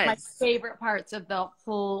 Yes. That was one of my favorite parts of the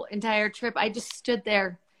whole entire trip. I just stood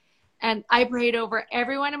there and I prayed over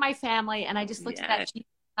everyone in my family. And I just looked at that Jesus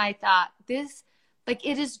and I thought,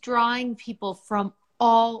 it is drawing people from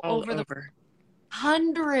all over the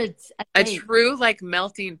hundreds. A true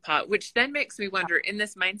melting pot, which then makes me wonder in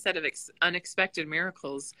this mindset of unexpected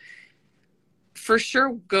miracles, for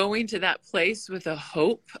sure going to that place with a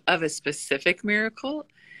hope of a specific miracle.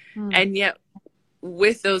 And yet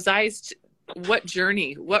with those eyes, what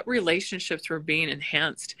journey, what relationships were being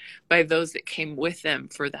enhanced by those that came with them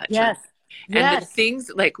for that journey. And the things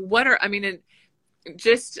and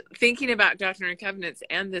just thinking about Doctrine and Covenants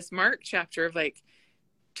and this Mark chapter of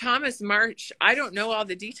Thomas March, I don't know all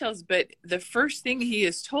the details, but the first thing he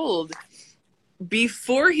is told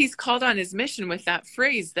before he's called on his mission with that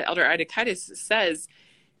phrase that Elder Idicitis says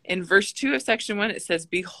in verse 2 of section 1, it says,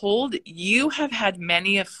 "Behold, you have had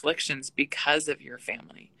many afflictions because of your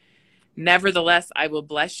family. Nevertheless, I will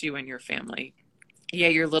bless you and your family. Yeah,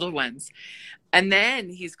 your little ones." And then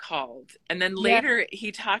he's called. And then later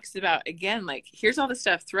he talks about, again, here's all the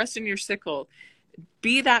stuff, thrust in your sickle,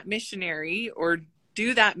 be that missionary or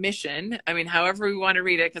do that mission. I mean, however we want to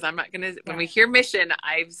read it, because I'm not going to, when we hear mission,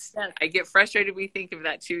 I get frustrated. We think of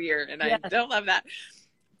that 2 year and I don't love that.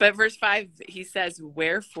 But verse 5, he says,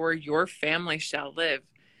 "Wherefore your family shall live."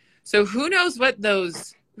 So who knows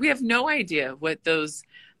we have no idea what those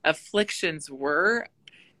afflictions were,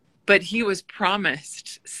 but he was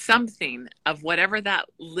promised something of whatever that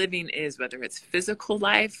living is, whether it's physical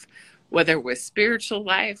life, whether it was spiritual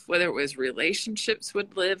life, whether it was relationships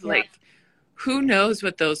would live, who knows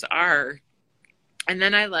what those are. And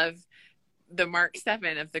then I love the Mark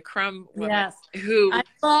 7 of the crumb woman who I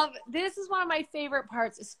love. This is one of my favorite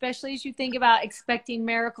parts, especially as you think about expecting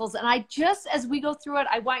miracles. And as we go through it,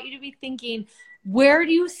 I want you to be thinking, where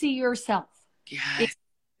do you see yourself in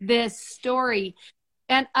this story?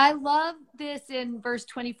 And I love this in verse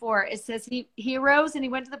 24. It says, he arose and he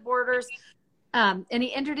went to the borders and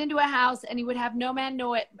he entered into a house and he would have no man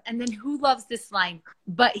know it. And then who loves this line?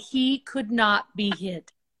 But he could not be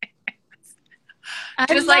hid.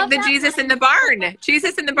 Just like the Jesus in the barn.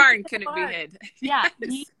 Jesus in the barn couldn't be hid. Yeah,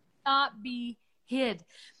 he could not be hid.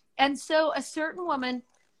 And so a certain woman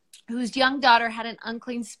whose young daughter had an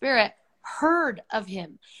unclean spirit heard of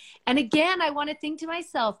him. And again, I want to think to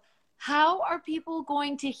myself, how are people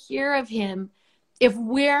going to hear of him if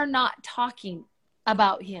we're not talking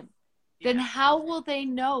about him? Then how will they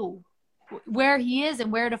know where he is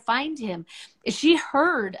and where to find him? She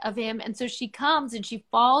heard of him, and so she comes and she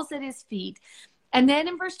falls at his feet. And then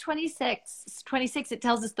in verse 26, it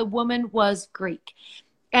tells us the woman was Greek.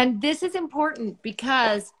 And this is important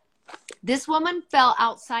because this woman fell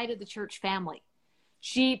outside of the church family.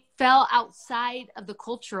 She fell outside of the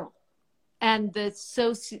cultural and the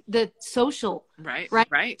social.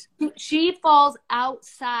 Right. She falls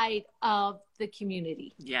outside of the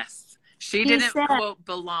community. Yes. She didn't, quote,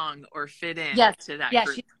 belong or fit in to that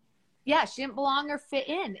group. She didn't belong or fit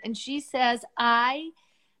in. And she says, I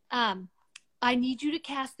need you to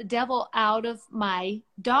cast the devil out of my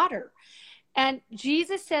daughter. And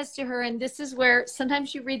Jesus says to her, and this is where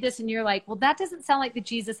sometimes you read this and you're like, well, that doesn't sound like the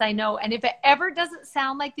Jesus I know. And if it ever doesn't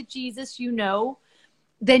sound like the Jesus you know,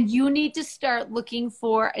 then you need to start looking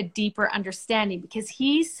for a deeper understanding, because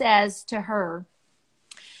he says to her,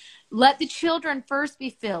 "Let the children first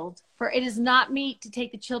be filled, for it is not meet to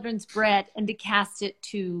take the children's bread and to cast it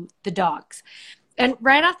to the dogs." And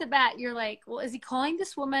right off the bat, you're like, well, is he calling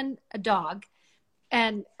this woman a dog?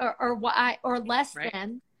 And or less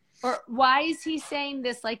than? Or why is he saying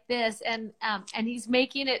this like this? And he's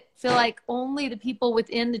making it feel like only the people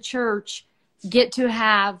within the church get to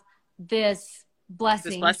have this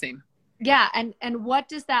blessing. This blessing. Yeah. And what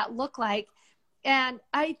does that look like? And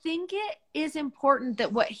I think it is important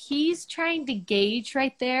that what he's trying to gauge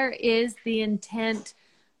right there is the intent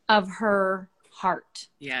of her heart.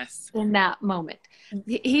 Yes. In that moment.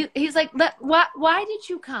 He's like, why did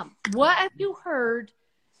you come? What have you heard?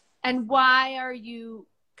 And why are you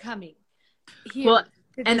coming here? Well,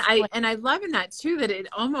 and I love in that too, that it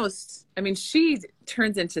almost, I mean, she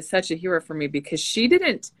turns into such a hero for me because she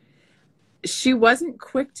wasn't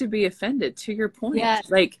quick to be offended, to your point. Yes.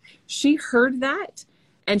 Like, she heard that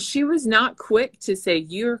and she was not quick to say,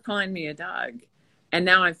 you're calling me a dog. And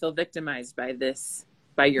now I feel victimized by this,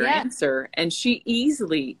 by your answer. And she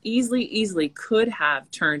easily could have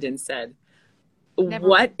turned and said,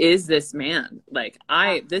 what is this man? Like,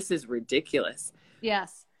 this is ridiculous.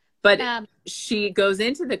 Yes. But she goes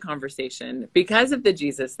into the conversation because of the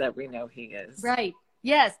Jesus that we know he is. Right.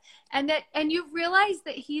 Yes. And you realize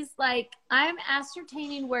that he's like, I'm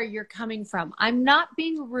ascertaining where you're coming from. I'm not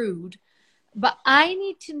being rude, but I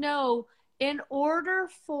need to know, in order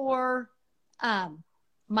for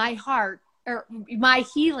my heart or my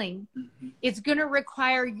healing, it's going to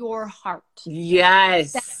require your heart.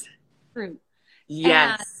 Yes. That's true.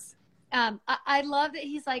 Yes. And, I love that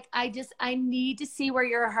he's like, I need to see where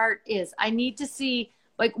your heart is. I need to see,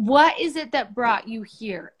 like, what is it that brought you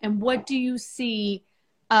here? And what do you see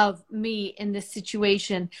of me in this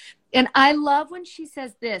situation? And I love when she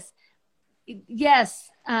says this. Yes.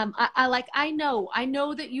 I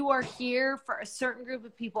know that you are here for a certain group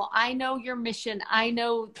of people. I know your mission. I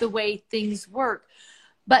know the way things work,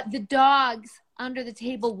 but the dogs under the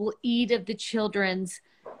table will eat of the children's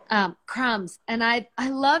crumbs. And I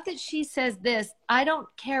love that she says this: I don't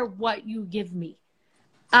care what you give me.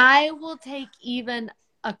 I will take even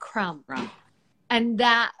a crumb. And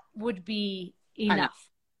that would be enough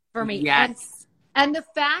for me. Yes. And the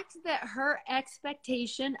fact that her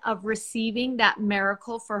expectation of receiving that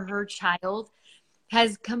miracle for her child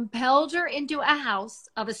has compelled her into a house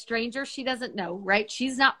of a stranger she doesn't know, right?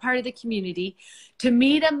 She's not part of the community, to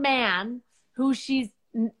meet a man who she's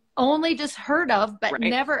only just heard of, but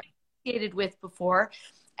never associated with before.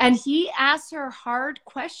 And he asks her hard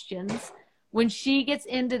questions when she gets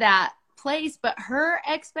into that place, but her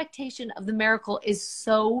expectation of the miracle is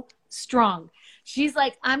so strong. She's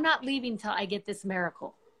like, I'm not leaving till I get this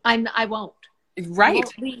miracle. I won't. Right. I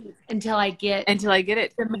won't leave until I get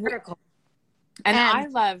it. The miracle. And I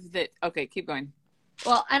love that. Okay, keep going.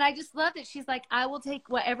 Well, and I just love that she's like, I will take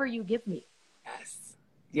whatever you give me. Yes.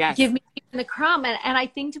 Yes. Give me the crumb. And I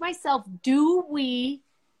think to myself, do we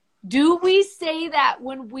say that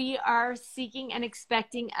when we are seeking and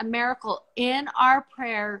expecting a miracle? In our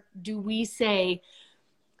prayer, do we say,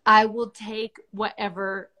 I will take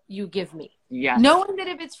whatever you give me? Yeah. Knowing that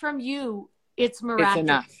if it's from you, it's miraculous. It's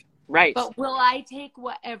enough. Right. But will I take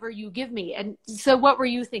whatever you give me? And so what were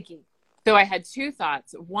you thinking? So I had two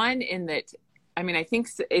thoughts. One, in that, I mean, I think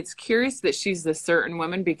it's curious that she's the certain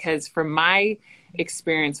woman, because from my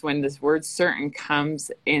experience, when this word certain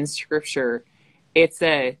comes in scripture,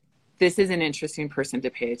 this is an interesting person to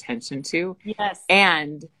pay attention to. Yes.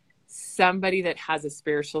 And somebody that has a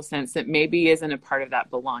spiritual sense that maybe isn't a part of that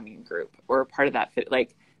belonging group or a part of that fit.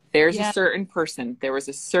 Like, there's a certain person,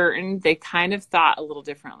 they kind of thought a little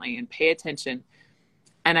differently, and pay attention.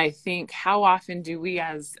 And I think, how often do we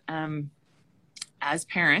as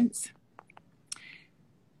parents,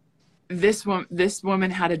 this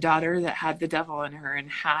woman had a daughter that had the devil in her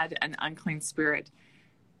and had an unclean spirit.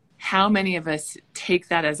 How many of us take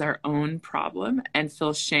that as our own problem and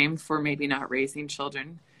feel shamed for maybe not raising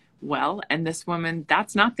children well? And this woman,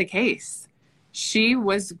 that's not the case. She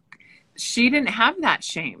didn't have that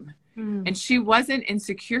shame, and she wasn't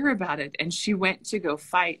insecure about it. And she went to go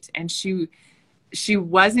fight, and she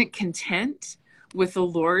wasn't content with the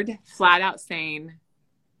Lord flat out saying,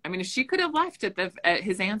 I mean, if she could have left at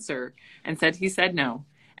his answer and said, he said no.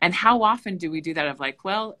 And how often do we do that, of like,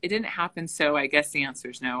 well, it didn't happen, so I guess the answer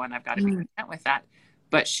is no, and I've got to be content with that.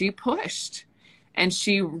 But she pushed, and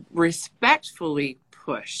she respectfully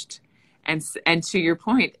pushed. And to your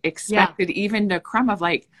point, expected even the crumb of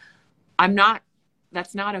like,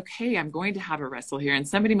 that's not okay. I'm going to have a wrestle here. And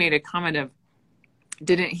somebody made a comment of,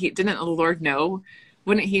 didn't the Lord know?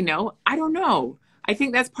 Wouldn't he know? I don't know. I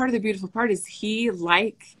think that's part of the beautiful part, is he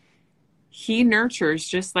nurtures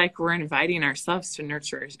just like we're inviting ourselves to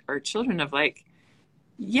nurture our children, of like,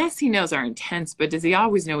 yes, he knows our intents, but does he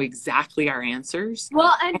always know exactly our answers?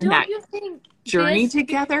 Well, and don't you think journey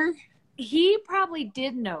together? He probably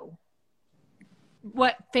did know.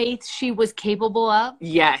 what faith she was capable of.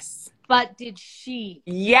 Yes. But did she?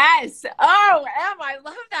 Yes. Oh, Em, I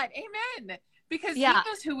love that. Amen. Because he Yeah.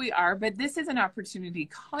 knows who we are, but this is an opportunity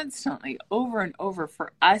constantly over and over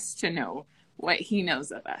for us to know what he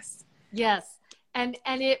knows of us. Yes. And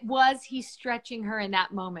it was he stretching her in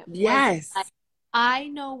that moment. Yes. Like, I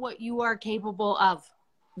know what you are capable of.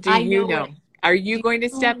 Do you know? Are you going to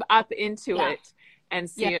step up into Yeah. it and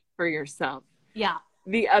see it for yourself? Yeah.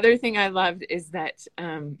 The other thing I loved is that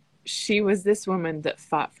she was this woman that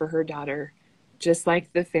fought for her daughter, just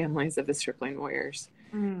like the families of the Stripling warriors.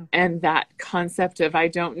 Mm. And that concept of, I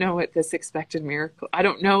don't know what this expected miracle, I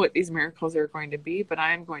don't know what these miracles are going to be, but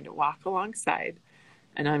I am going to walk alongside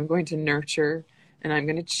and I'm going to nurture and I'm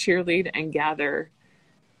going to cheerlead and gather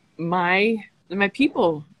my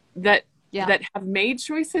people that have made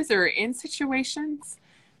choices or are in situations,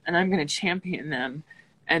 and I'm going to champion them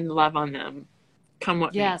and love on them. Come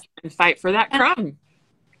what may, and fight for that crumb.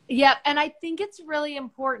 Yeah, and I think it's really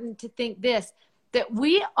important to think this, that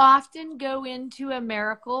we often go into a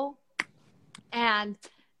miracle and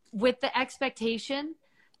with the expectation,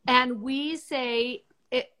 and we say,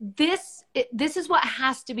 this is what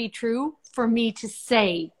has to be true for me to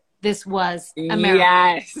say this was a miracle.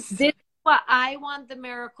 Yes. This is what I want the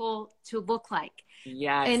miracle to look like.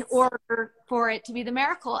 Yes. In order for it to be the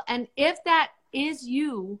miracle. And if that is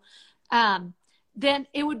you, then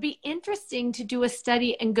it would be interesting to do a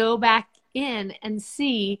study and go back in and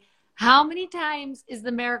see how many times is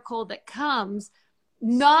the miracle that comes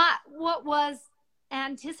not what was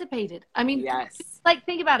anticipated. I mean, like,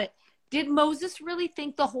 think about it. Did Moses really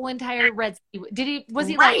think the whole entire Red Sea? Was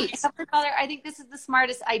he like, Father, I think this is the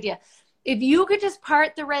smartest idea. If you could just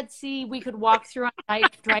part the Red Sea, we could walk through on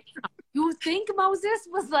dry. You think Moses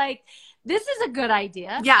was like, this is a good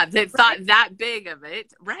idea? Yeah, they thought that big of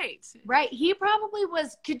it. Right. Right. He probably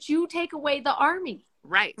was, could you take away the army?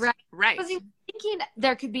 Right. Was he thinking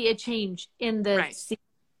there could be a change in the sea?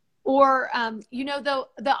 Or,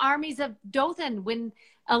 the armies of Dothan, when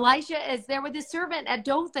Elijah is there with his servant at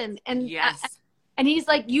Dothan, and and he's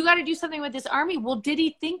like, you got to do something with this army. Well, did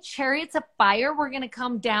he think chariots of fire were going to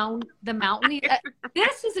come down the mountain?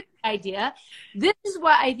 This is a good idea. This is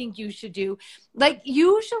what I think you should do. Like,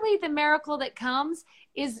 usually the miracle that comes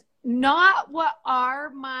is not what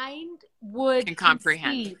our mind would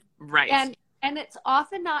comprehend. Conceive. Right. And it's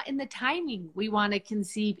often not in the timing we want to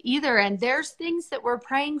conceive either. And there's things that we're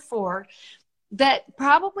praying for that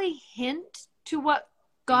probably hint to what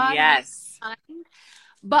God has in mind.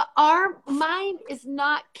 But our mind is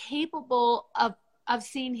not capable of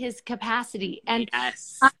seeing his capacity. And I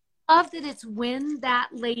love that it's when that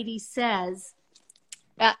lady says,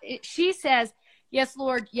 she says, yes,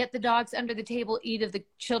 Lord, yet the dogs under the table eat of the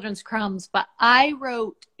children's crumbs. But I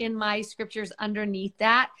wrote in my scriptures underneath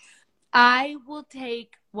that, I will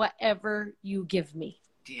take whatever you give me.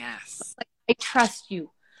 Yes. I trust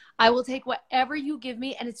you. I will take whatever you give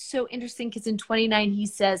me. And it's so interesting because in 29, he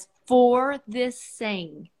says, for this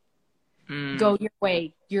saying, go your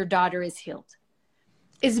way, your daughter is healed.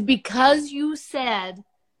 Is because you said,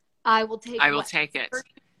 I will take it. You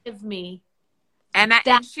give me. And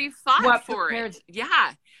she fought for it.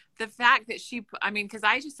 Yeah. The fact that because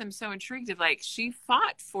I just am so intrigued of, like, she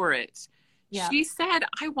fought for it. Yeah. She said,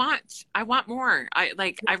 I want more.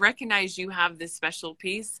 I recognize you have this special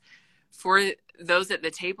piece for those at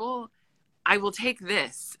the table. I will take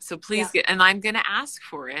this. So please and I'm going to ask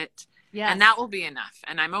for it. Yes. And that will be enough.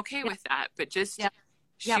 And I'm okay with that. But just,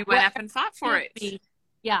 she went up and fought for it.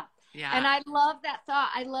 Yeah. Yeah. And I love that thought.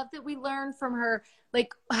 I love that we learn from her.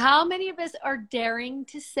 Like, how many of us are daring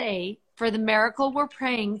to say, for the miracle we're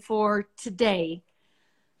praying for today,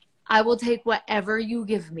 I will take whatever you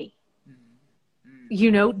give me.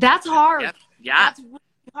 That's hard. Yep. Yeah. That's really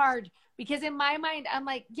hard. Because in my mind, I'm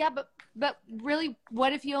like, but really,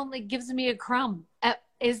 what if he only gives me a crumb?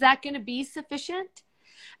 Is that going to be sufficient?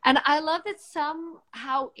 And I love that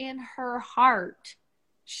somehow in her heart,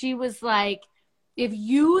 she was like, if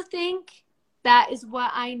you think that is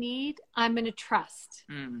what I need, I'm going to trust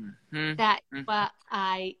that is what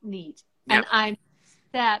I need. Yep. And I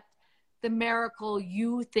accept the miracle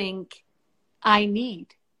you think I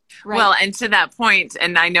need. Right? Well, and to that point,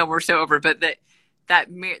 and I know we're so over, but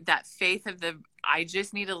that faith of I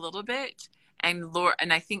just need a little bit. And Lord,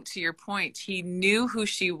 and I think to your point, he knew who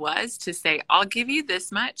she was to say, I'll give you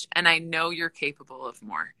this much. And I know you're capable of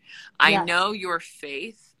more. I know your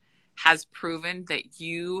faith has proven that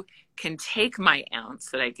you can take my ounce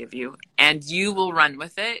that I give you and you will run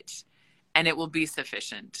with it and it will be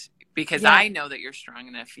sufficient because I know that you're strong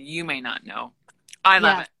enough. You may not know. I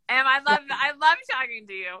love it. And I love talking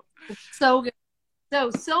to you. So good.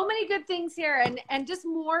 So many good things here, and just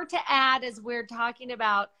more to add as we're talking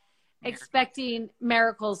about expecting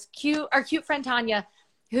miracles. Our cute friend Tanya,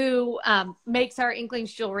 who makes our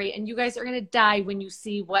Inklings jewelry, and you guys are going to die when you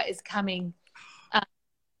see what is coming.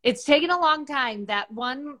 It's taken a long time.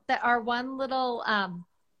 Our one little time,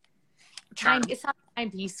 it's not a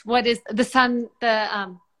timepiece. What is the sun?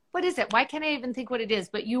 What is it? Why can't I even think what it is?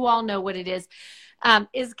 But you all know what it is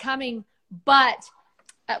coming. But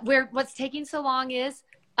what's taking so long is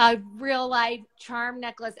a real life charm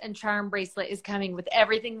necklace and charm bracelet is coming with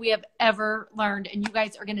everything we have ever learned. And you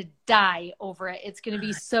guys are going to die over it. It's going to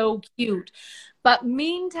be so cute. But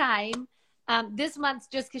meantime, this month,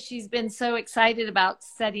 just because she's been so excited about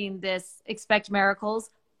setting this Expect Miracles,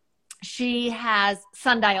 she has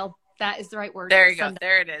sundial. That is the right word. There you go. Sundial.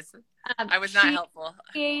 There it is. I was not helpful.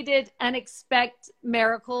 She created an Expect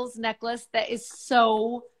Miracles necklace that is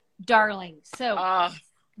so darling. So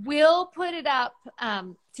we'll put it up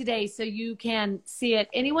today so you can see it.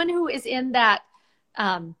 Anyone who is in that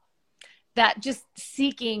just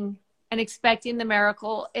seeking and expecting the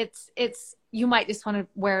miracle, it's you might just want to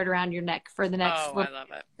wear it around your neck for the next. I love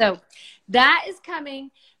it. So that is coming.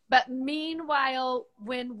 But meanwhile,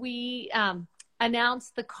 when we announce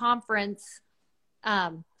the conference,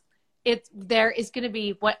 there is going to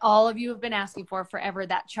be what all of you have been asking for forever,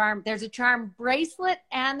 that charm. There's a charm bracelet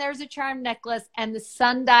and there's a charm necklace, and the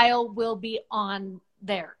sundial will be on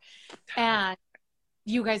there. And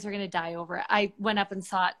you guys are going to die over it. I went up and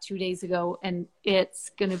saw it 2 days ago, and it's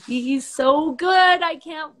going to be so good. I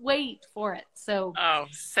can't wait for it. So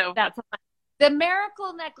that's the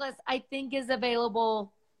miracle necklace, I think, is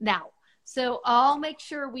available now. So I'll make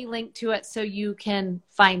sure we link to it so you can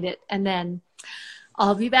find it. And then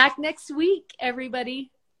I'll be back next week, everybody.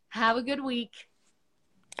 Have a good week.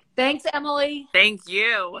 Thanks, Emily. Thank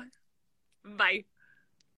you. Bye.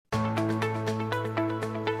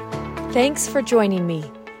 Thanks for joining me.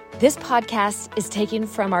 This podcast is taken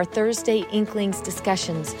from our Thursday Inklings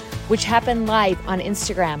discussions, which happen live on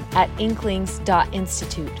Instagram at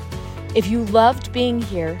inklings.institute. If you loved being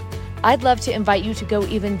here, I'd love to invite you to go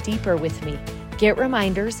even deeper with me, get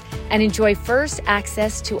reminders, and enjoy first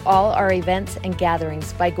access to all our events and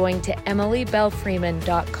gatherings by going to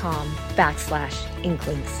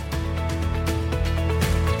emilybellfreeman.com/Inklings.